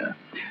am here.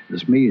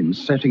 This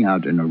means setting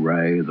out in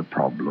array the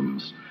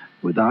problems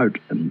without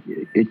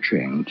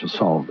itching to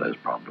solve those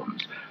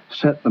problems.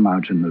 Set them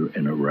out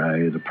in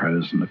array, the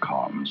pros and the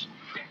cons,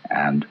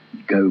 and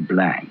go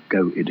blank,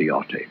 go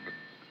idiotic,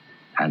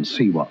 and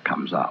see what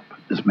comes up.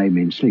 This may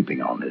mean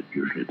sleeping on it,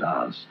 usually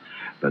does.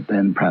 But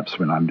then perhaps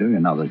when I'm doing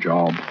another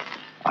job,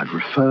 I've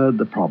referred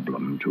the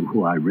problem to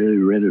who I really,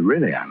 really,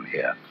 really am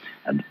here,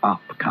 and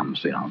up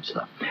comes the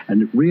answer.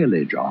 And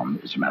really, John,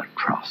 it's about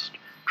trust.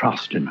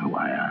 Trust in who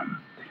I am.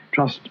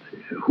 Trust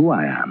who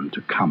I am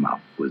to come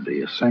up with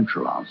the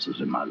essential answers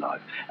in my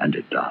life, and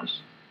it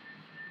does.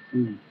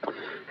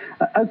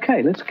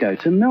 Okay, let's go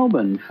to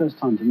Melbourne. First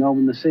time to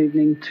Melbourne this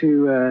evening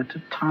to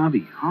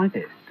Tavi. Hi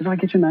there. Did I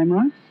get your name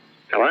right?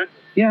 Hello?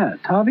 Yeah,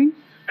 Tavi?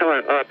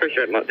 Hello, I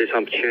appreciate this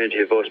opportunity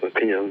to voice my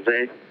opinion on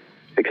there,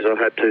 because I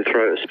hope to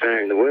throw a spanner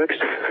in the works.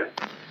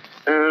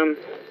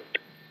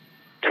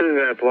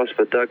 To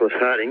philosopher Douglas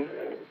Harding,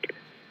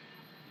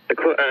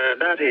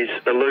 about his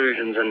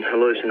illusions and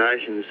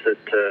hallucinations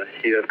that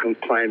you have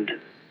claimed,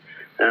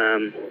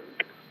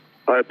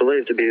 I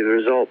believe to be the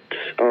result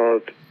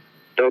of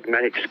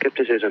dogmatic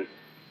scepticism,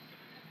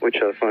 which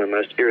I find a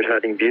most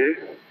irritating view.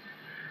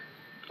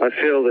 I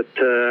feel that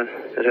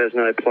it has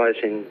no place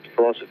in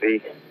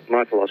philosophy,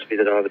 my philosophy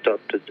that I've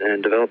adopted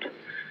and developed,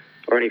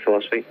 or any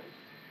philosophy.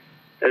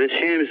 It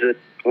assumes that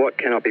what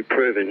cannot be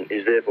proven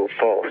is therefore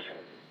false.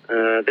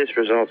 This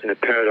results in a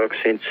paradox,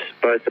 since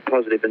both the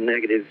positive and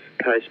negative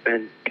case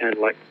can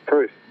lack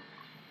proof.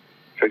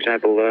 For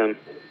example,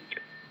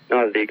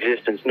 neither the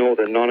existence nor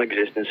the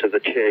non-existence of the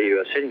chair you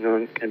are sitting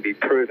on can be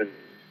proven.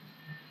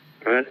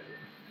 Right?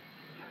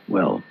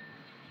 Well,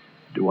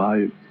 do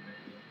I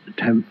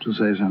attempt to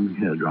say something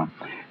here, John?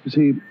 You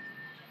see,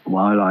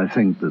 while I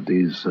think that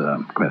these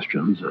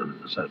questions are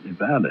certainly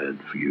valid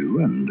for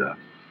you, and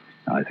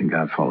I think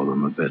I follow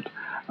them a bit,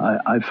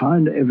 I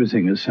find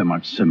everything is so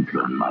much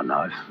simpler in my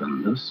life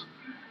than this.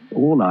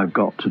 All I've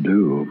got to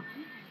do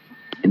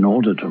in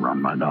order to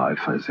run my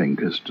life, I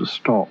think, is to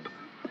stop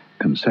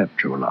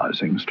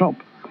conceptualizing, stop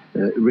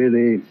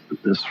really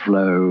this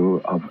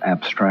flow of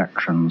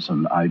abstractions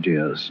and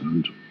ideas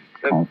and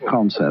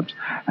concepts,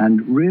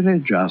 and really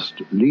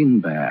just lean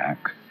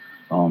back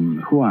on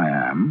who I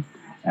am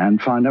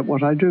and find out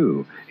what I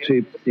do.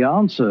 See, the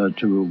answer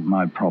to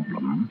my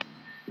problem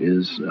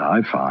is,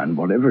 I find,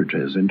 whatever it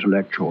is,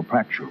 intellectual,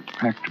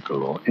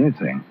 practical, or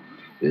anything,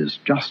 is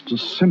just to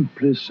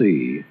simply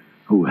see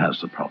who has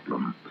the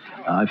problem.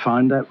 I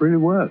find that really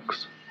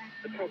works.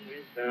 The problem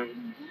is,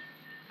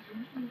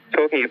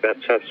 talking about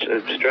such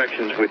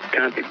abstractions which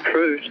can't be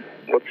proved,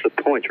 what's the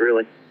point,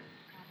 really?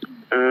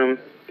 I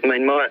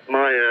mean, my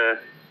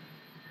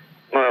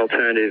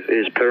alternative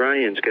is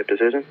Pyrrhonian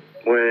skepticism,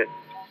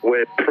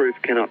 where proof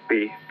cannot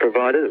be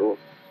provided, or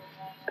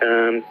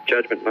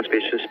judgment must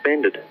be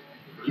suspended.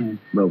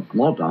 Well,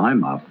 what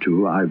I'm up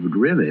to, I would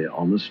really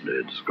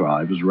honestly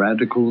describe as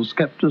radical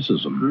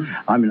skepticism.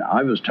 I mean,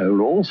 I was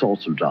told all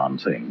sorts of darn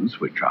things,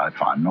 which I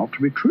find not to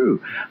be true.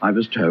 I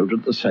was told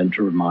at the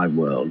center of my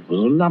world was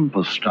a lump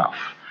of stuff.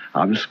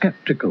 I was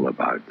skeptical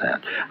about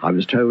that. I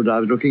was told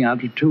I was looking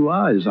out of two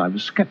eyes. I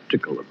was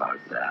skeptical about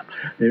that.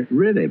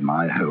 Really,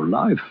 my whole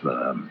life,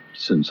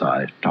 since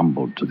I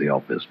tumbled to the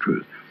obvious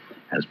truth,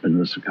 has been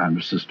this kind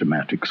of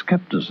systematic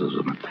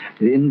skepticism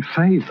in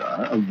favor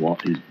of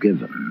what is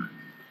given.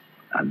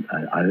 And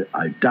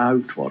I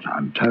doubt what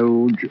I'm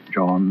told,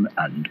 John,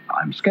 and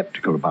I'm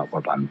skeptical about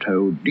what I'm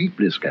told,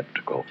 deeply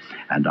skeptical,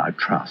 and I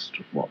trust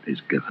what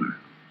is given.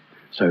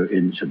 So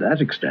to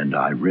that extent,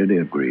 I really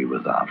agree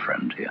with our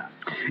friend here.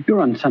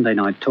 You're on Sunday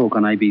Night Talk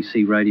on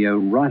ABC Radio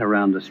right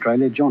around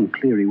Australia. John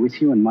Cleary with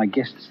you, and my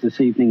guests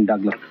this evening,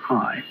 Douglas.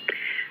 Hi.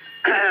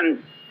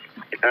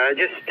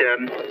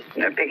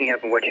 Just picking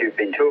up on what you've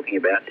been talking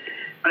about,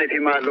 I wonder if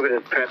you might look at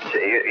it, perhaps,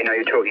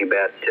 you're talking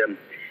about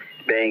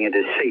being a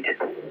deceit.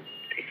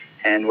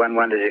 And one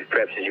wonders if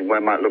perhaps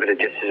one might look at it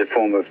just as a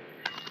form of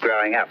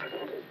growing up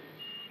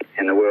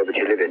in the world that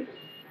you live in.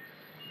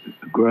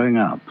 Growing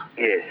up?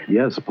 Yes.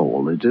 Yes,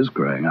 Paul, it is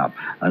growing up.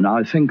 And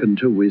I think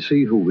until we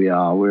see who we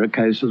are, we're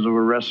cases of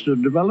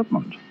arrested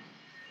development.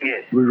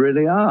 Yes. We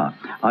really are.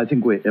 I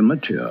think we're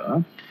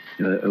immature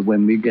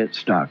when we get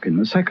stuck in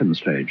the second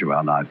stage of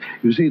our life.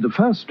 You see, the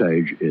first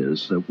stage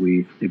is that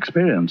we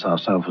experience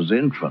ourselves as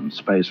infants,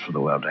 space for the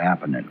world to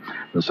happen in.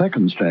 The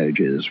second stage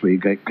is we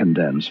get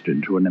condensed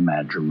into an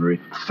imaginary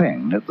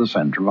thing at the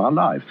center of our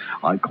life.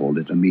 I call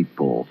it a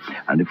meatball.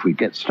 And if we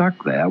get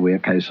stuck there, we are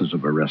cases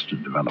of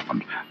arrested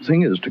development. The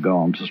thing is to go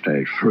on to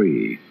stage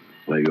 3,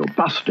 where you're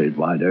busted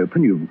wide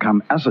open, you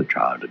become as a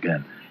child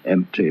again,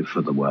 empty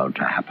for the world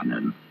to happen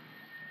in.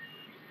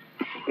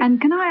 And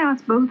can I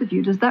ask both of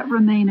you, does that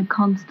remain a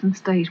constant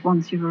state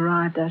once you've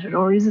arrived at it,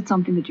 or is it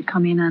something that you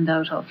come in and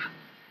out of?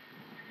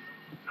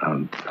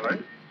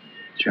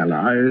 Shall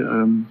I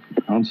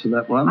answer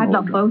that one? I'd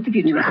love both of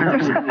you to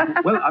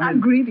answer. Well, I'm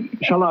greedy.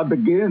 Shall I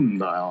begin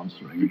by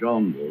answering?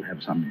 John will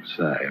have something to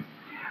say.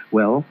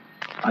 Well,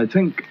 I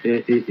think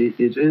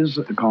it is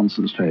a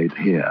constant state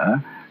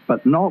here,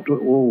 but not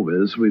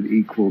always with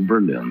equal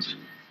brilliance.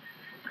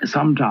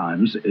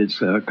 Sometimes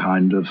it's a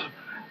kind of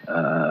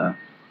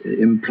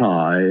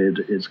implied,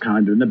 it's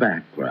kind of in the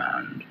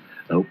background.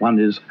 One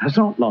has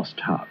not lost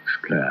touch,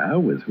 Claire,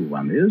 with who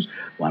one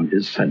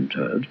is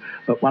centered,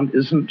 but one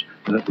isn't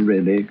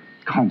really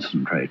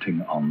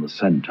concentrating on the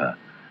center.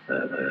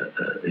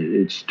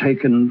 It's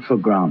taken for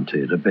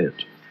granted a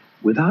bit,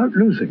 without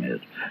losing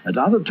it. At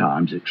other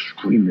times,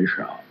 extremely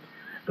sharp.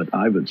 But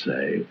I would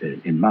say,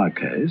 in my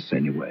case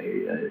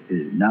anyway,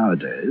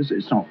 nowadays,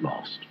 it's not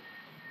lost.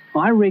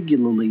 I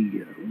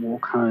regularly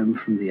walk home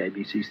from the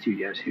ABC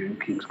studios here in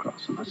King's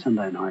Cross on a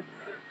Sunday night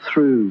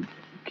through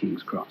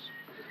King's Cross.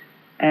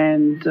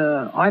 And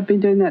I've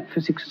been doing that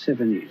for 6 or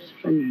 7 years.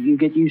 And you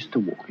get used to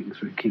walking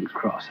through King's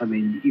Cross. I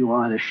mean, you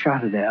either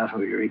shut it out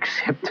or you're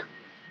accepted.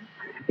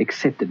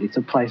 It's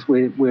a place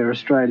where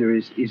Australia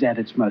is at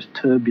its most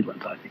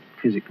turbulent, I think,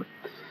 physically.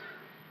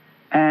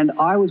 And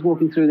I was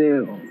walking through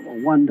there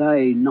one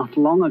day not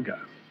long ago.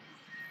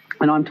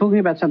 And I'm talking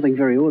about something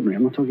very ordinary.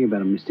 I'm not talking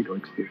about a mystical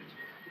experience.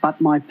 But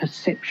my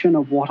perception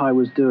of what I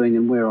was doing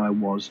and where I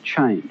was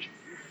changed.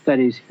 That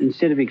is,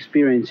 instead of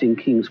experiencing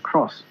King's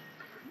Cross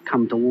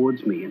come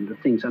towards me and the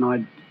things, and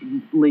I'd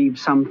leave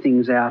some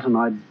things out and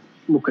I'd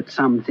look at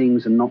some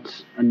things and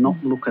not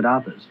look at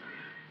others.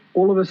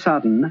 All of a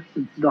sudden,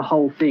 the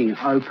whole thing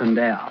opened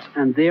out,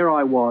 and there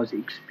I was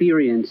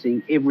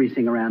experiencing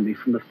everything around me,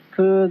 from the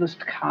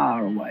furthest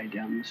car away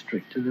down the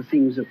street to the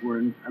things that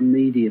were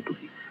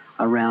immediately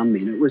around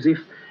me. And it was as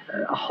if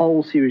a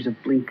whole series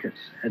of blinkers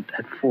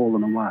had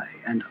fallen away,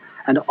 and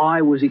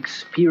I was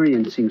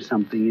experiencing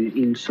something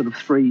in sort of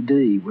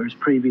 3D, whereas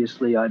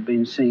previously I'd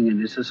been seeing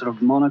it as a sort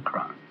of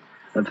monochrome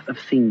of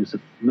things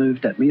that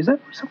moved at me. Is that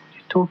what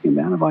you're talking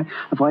about?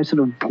 Have I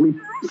sort of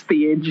glimpsed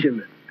the edge of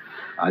it?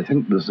 I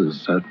think this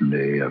is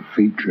certainly a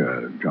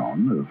feature,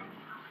 John,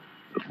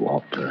 of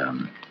what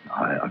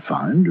I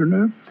find,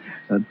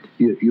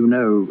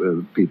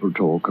 people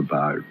talk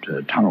about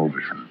tunnel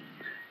vision.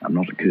 I'm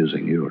not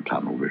accusing you of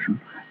tunnel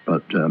vision,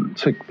 but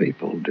sick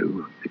people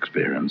do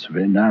experience a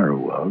very narrow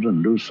world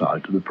and lose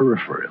sight of the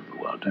periphery of the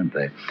world, don't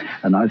they?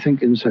 And I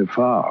think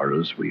insofar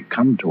as we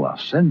come to our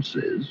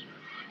senses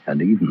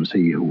and even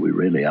see who we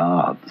really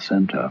are at the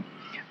center,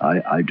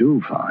 I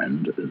do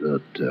find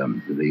that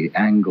the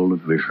angle of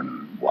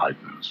vision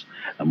widens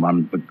and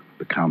one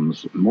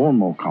becomes more and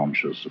more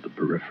conscious of the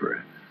periphery.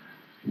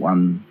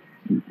 One's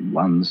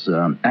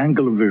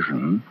angle of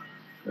vision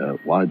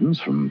widens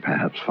from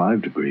perhaps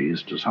 5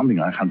 degrees to something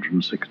like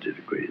 160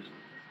 degrees.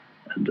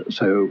 And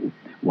so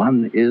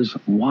one is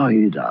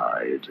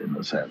wide-eyed in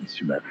a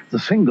sense, The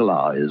single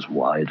eye is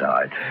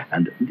wide-eyed.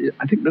 And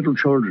I think little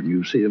children,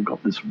 you see, have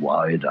got this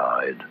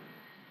wide-eyed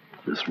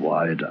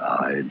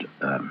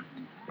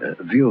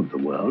view of the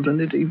world,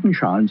 and it even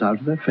shines out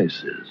of their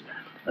faces.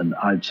 And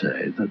I'd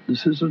say that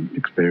this is an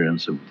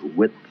experience of the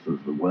width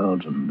of the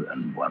world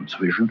and one's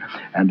vision,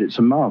 and it's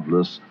a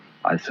marvelous,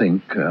 I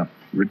think,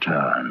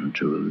 return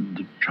to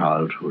the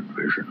childhood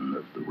vision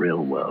of the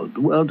real world,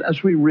 the world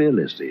as we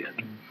really see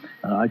it.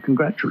 I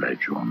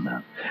congratulate you on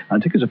that. I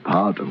think it's a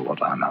part of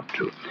what I'm up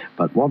to.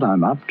 But what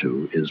I'm up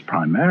to is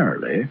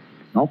primarily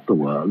not the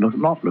world,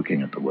 not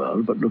looking at the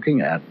world, but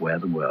looking at where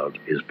the world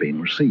is being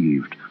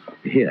received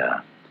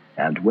here.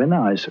 And when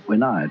I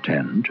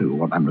attend to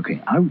what I'm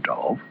looking out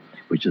of,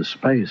 which is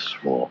space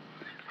for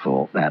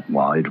that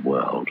wide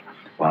world,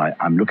 why,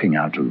 I'm looking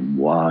out a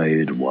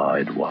wide,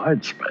 wide,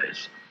 wide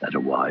space at a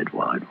wide,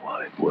 wide,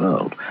 wide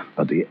world.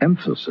 But the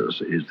emphasis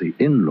is the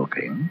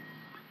in-looking,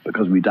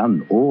 because we've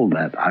done all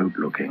that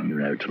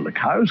outlooking, till the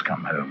cows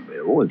come home.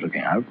 We're always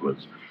looking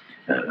outwards,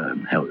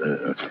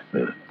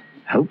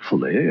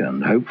 hopefully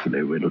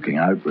we're looking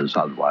outwards,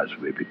 otherwise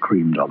we'd be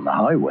creamed on the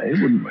highway,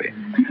 wouldn't we?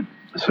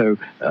 So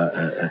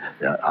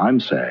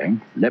I'm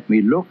saying, let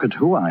me look at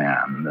who I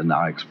am and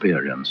I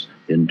experience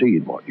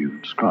indeed what you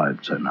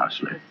described so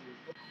nicely.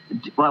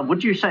 Well,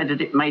 would you say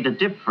that it made a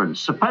difference?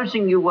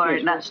 Supposing you were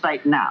in that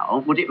state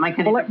now, would it make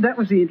a difference? Well, that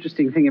was the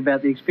interesting thing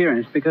about the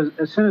experience, because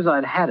as soon as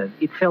I'd had it,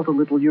 it felt a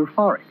little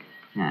euphoric.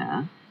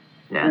 Yeah.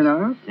 Yes.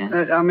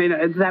 Yes. I mean,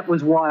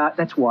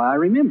 that's why I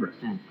remember it.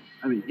 Yeah.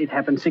 I mean, it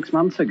happened 6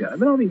 months ago,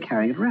 but I've been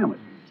carrying it around with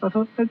me. So I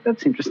thought,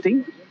 that's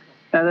interesting.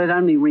 Now, that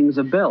only rings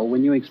a bell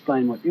when you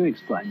explain what you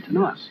explained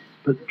tonight. Yes.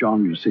 But,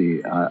 John, you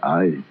see,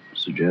 I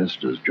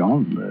suggest, as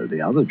John,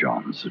 the other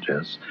John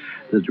suggests,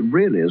 that it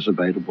really is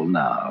available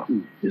now.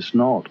 It's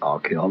not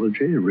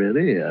archaeology,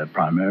 really.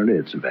 Primarily,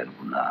 it's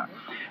available now.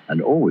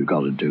 And all we've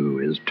got to do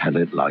is tell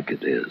it like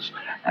it is.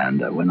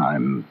 And when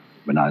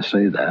I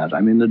say that,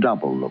 I mean the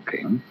double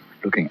looking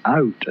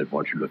out at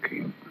what you're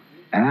looking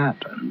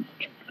at, and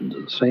at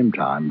the same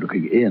time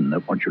looking in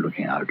at what you're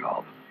looking out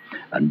of.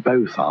 And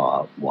both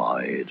are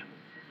wide.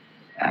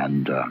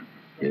 And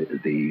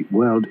the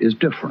world is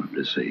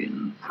differently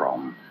seen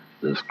from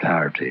this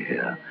clarity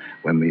here.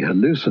 When we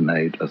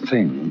hallucinate a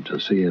thing to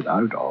see it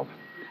out of,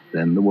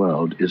 then the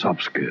world is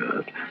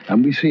obscured.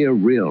 And we see a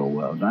real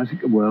world, and I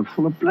think a world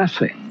full of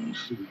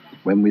blessings,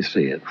 when we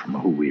see it from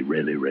who we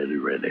really, really,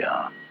 really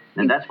are.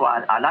 And that's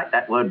why I like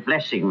that word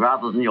blessing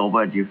rather than your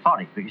word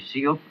euphoric,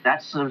 because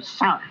that's a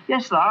sound.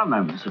 Yes, there are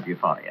moments of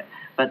euphoria,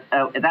 but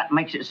that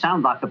makes it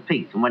sound like a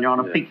peak, and when you're on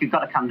a peak, you've got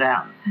to come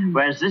down.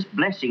 Whereas this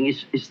blessing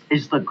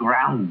is the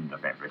ground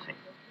of everything,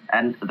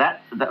 and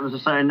that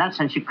was so. In that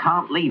sense, you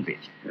can't leave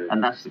it,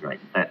 and that's the great.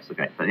 But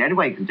the only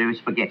way you can do is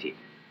forget it.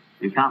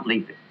 You can't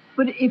leave it.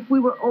 But if we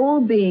were all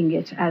being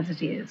it as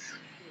it is,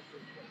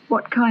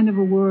 what kind of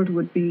a world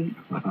would we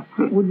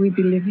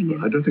be living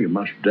in? I don't think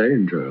much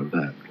danger of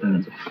that.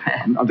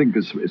 I think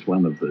it's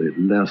one of the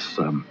less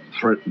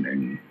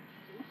threatening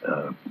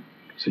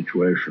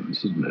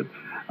situations, isn't it?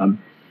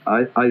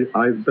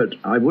 But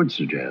I would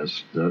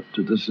suggest that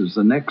this is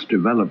the next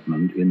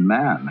development in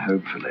man,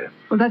 hopefully.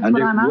 Well, that's and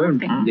what I'm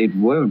asking. It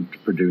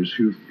won't produce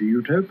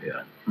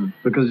utopia.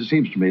 Because it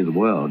seems to me the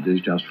world is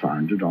just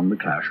founded on the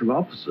clash of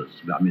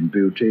opposites. I mean,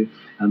 beauty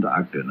and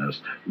ugliness,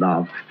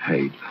 love,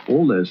 hate,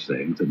 all those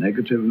things, the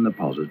negative and the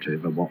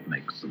positive, are what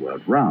makes the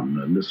world run,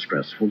 and this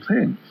stressful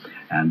thing.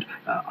 And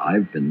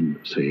I've been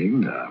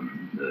seeing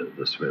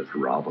this for a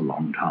rather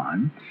long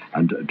time,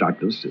 and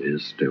Douglas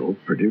is still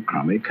a pretty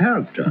crummy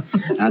character.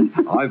 And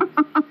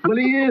well,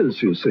 he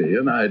is, you see,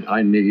 and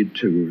I need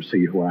to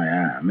see who I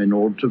am in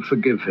order to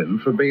forgive him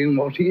for being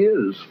what he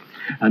is.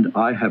 And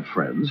I have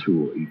friends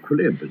who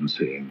equally have been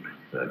seeing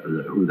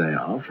who they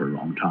are for a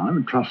long time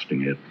and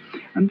trusting it.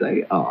 And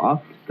they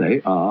are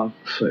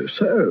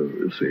so-so,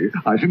 you see.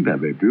 I think they're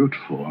very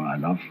beautiful, and I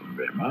love them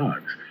very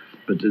much.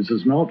 But this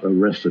is not a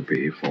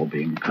recipe for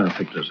being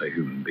perfect as a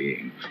human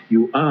being.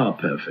 You are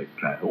perfect,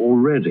 Claire,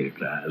 already,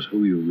 Claire, as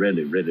who you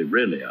really, really,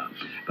 really are.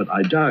 But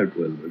I doubt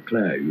whether the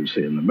Claire you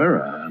see in the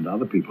mirror and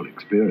other people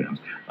experience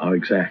are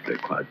exactly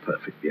quite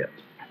perfect yet.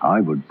 I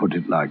would put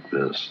it like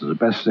this. The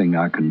best thing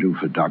I can do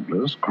for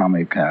Douglas,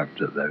 crummy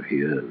character though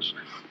he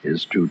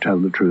is to tell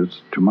the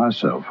truth to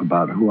myself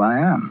about who I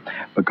am.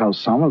 Because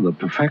some of the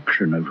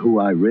perfection of who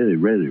I really,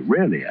 really,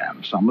 really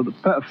am, some of the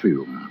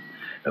perfume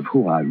of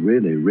who I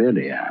really,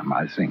 really am,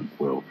 I think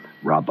will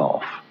rub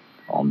off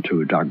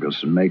onto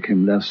Douglas and make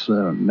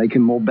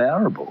him more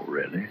bearable,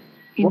 really.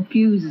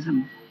 Infuses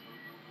him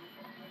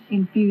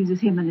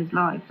in his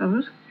life,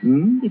 does it?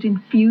 It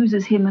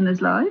infuses him in his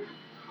life?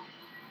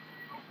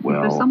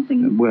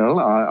 Well,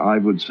 I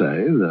would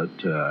say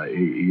that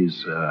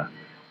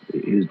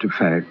his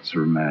defects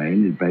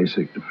remain, his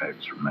basic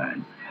defects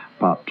remain.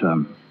 But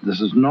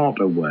this is not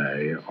a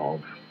way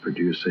of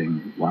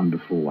producing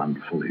wonderful,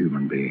 wonderful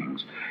human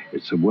beings.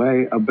 It's a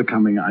way of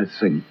becoming, I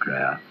think,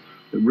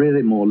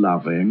 really more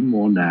loving,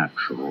 more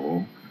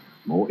natural,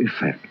 more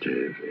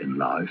effective in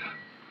life,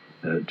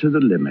 to the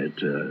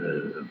limit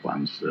of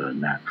one's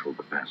natural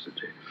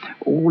capacity.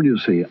 All you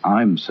see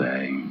I'm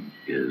saying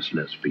is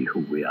let's be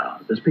who we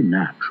are. Let's be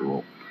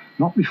natural.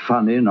 Not be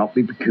funny, not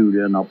be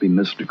peculiar, not be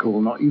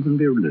mystical, not even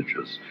be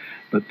religious,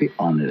 but be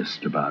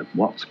honest about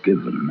what's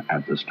given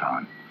at this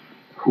time.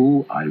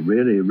 Who I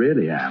really,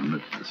 really am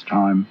at this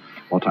time,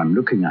 what I'm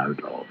looking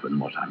out of and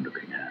what I'm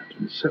looking at.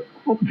 And it's so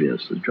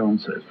obvious, as John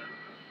says,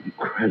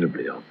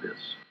 incredibly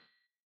obvious.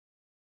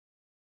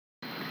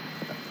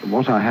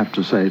 What I have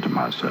to say to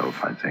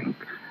myself, I think,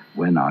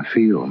 when I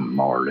feel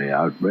morally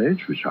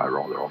outraged, which I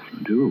rather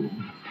often do,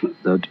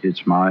 that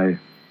it's me.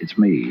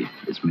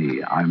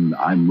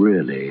 I'm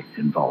really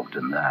involved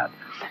in that.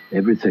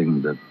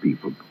 Everything that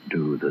people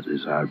do that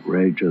is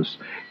outrageous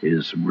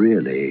is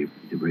really,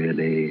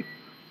 really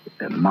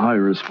my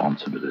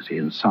responsibility.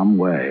 In some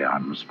way,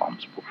 I'm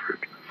responsible for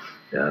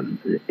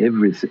it.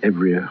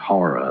 Every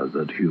horror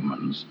that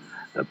humans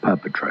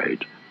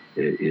perpetrate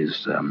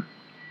is,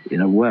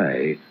 in a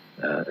way,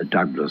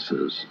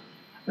 Douglas's.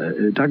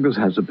 Douglas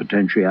has a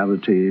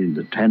potentiality,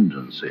 the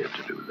tendency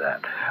to do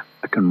that.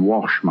 I can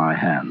wash my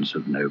hands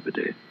of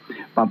nobody.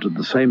 But at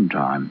the same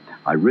time,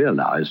 I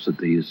realize that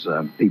these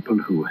people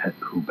who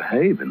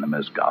behave in the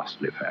most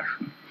ghastly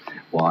fashion,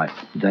 why,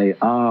 they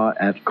are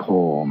at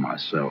core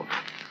myself.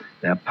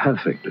 They're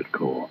perfect at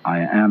core. I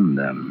am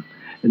them.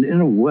 And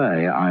in a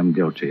way, I'm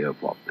guilty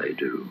of what they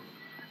do.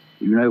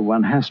 You know,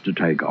 one has to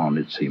take on,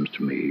 it seems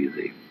to me,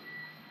 the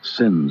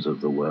sins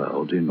of the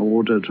world in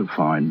order to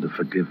find the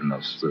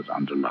forgiveness that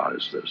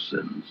underlies those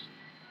sins.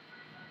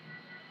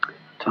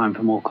 Time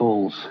for more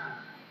calls.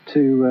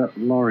 To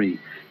Laurie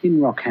in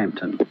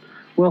Rockhampton.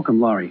 Welcome,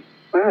 Laurie.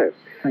 Oh,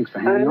 Thanks for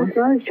hanging on.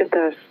 I was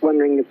just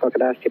wondering if I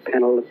could ask your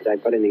panel if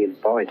they've got any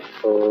advice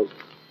for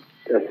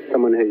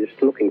someone who's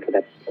looking for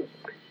that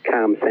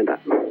calm centre.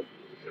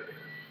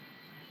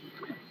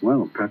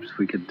 Well, perhaps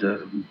we could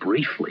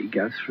briefly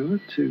go through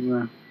it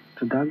to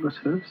Douglas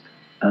first.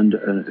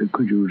 And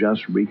could you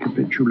just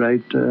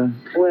recapitulate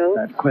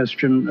that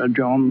question,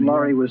 John?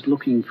 Laurie was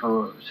looking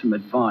for some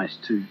advice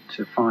to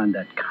find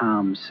that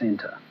calm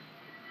centre.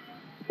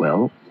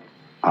 Well,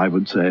 I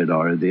would say,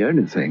 Laurie, the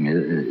only thing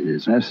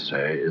is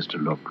necessary is to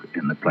look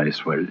in the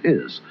place where it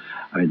is.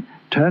 I mean,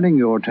 turning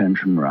your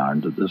attention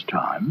around at this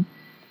time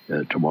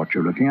to what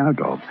you're looking out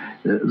of.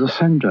 The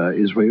centre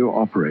is where you're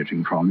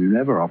operating from. You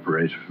never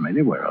operate from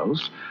anywhere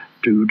else.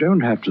 You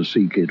don't have to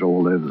seek it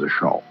all over the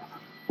shop.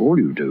 All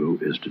you do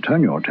is to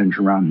turn your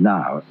attention around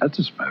now, at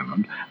this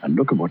moment, and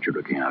look at what you're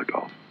looking out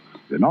of.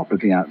 You're not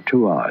looking out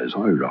two eyes,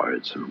 Laurie.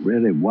 It's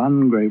really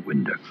one great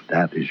window.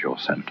 That is your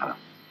centre.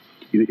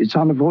 It's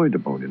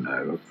unavoidable, you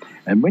know.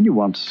 And when you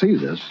want to see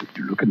this,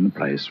 you look in the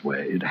place where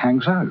it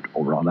hangs out,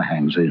 or rather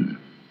hangs in.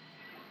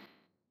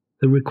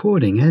 The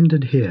recording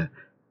ended here.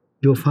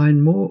 You'll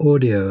find more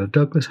audio of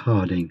Douglas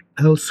Harding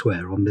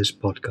elsewhere on this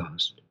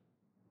podcast.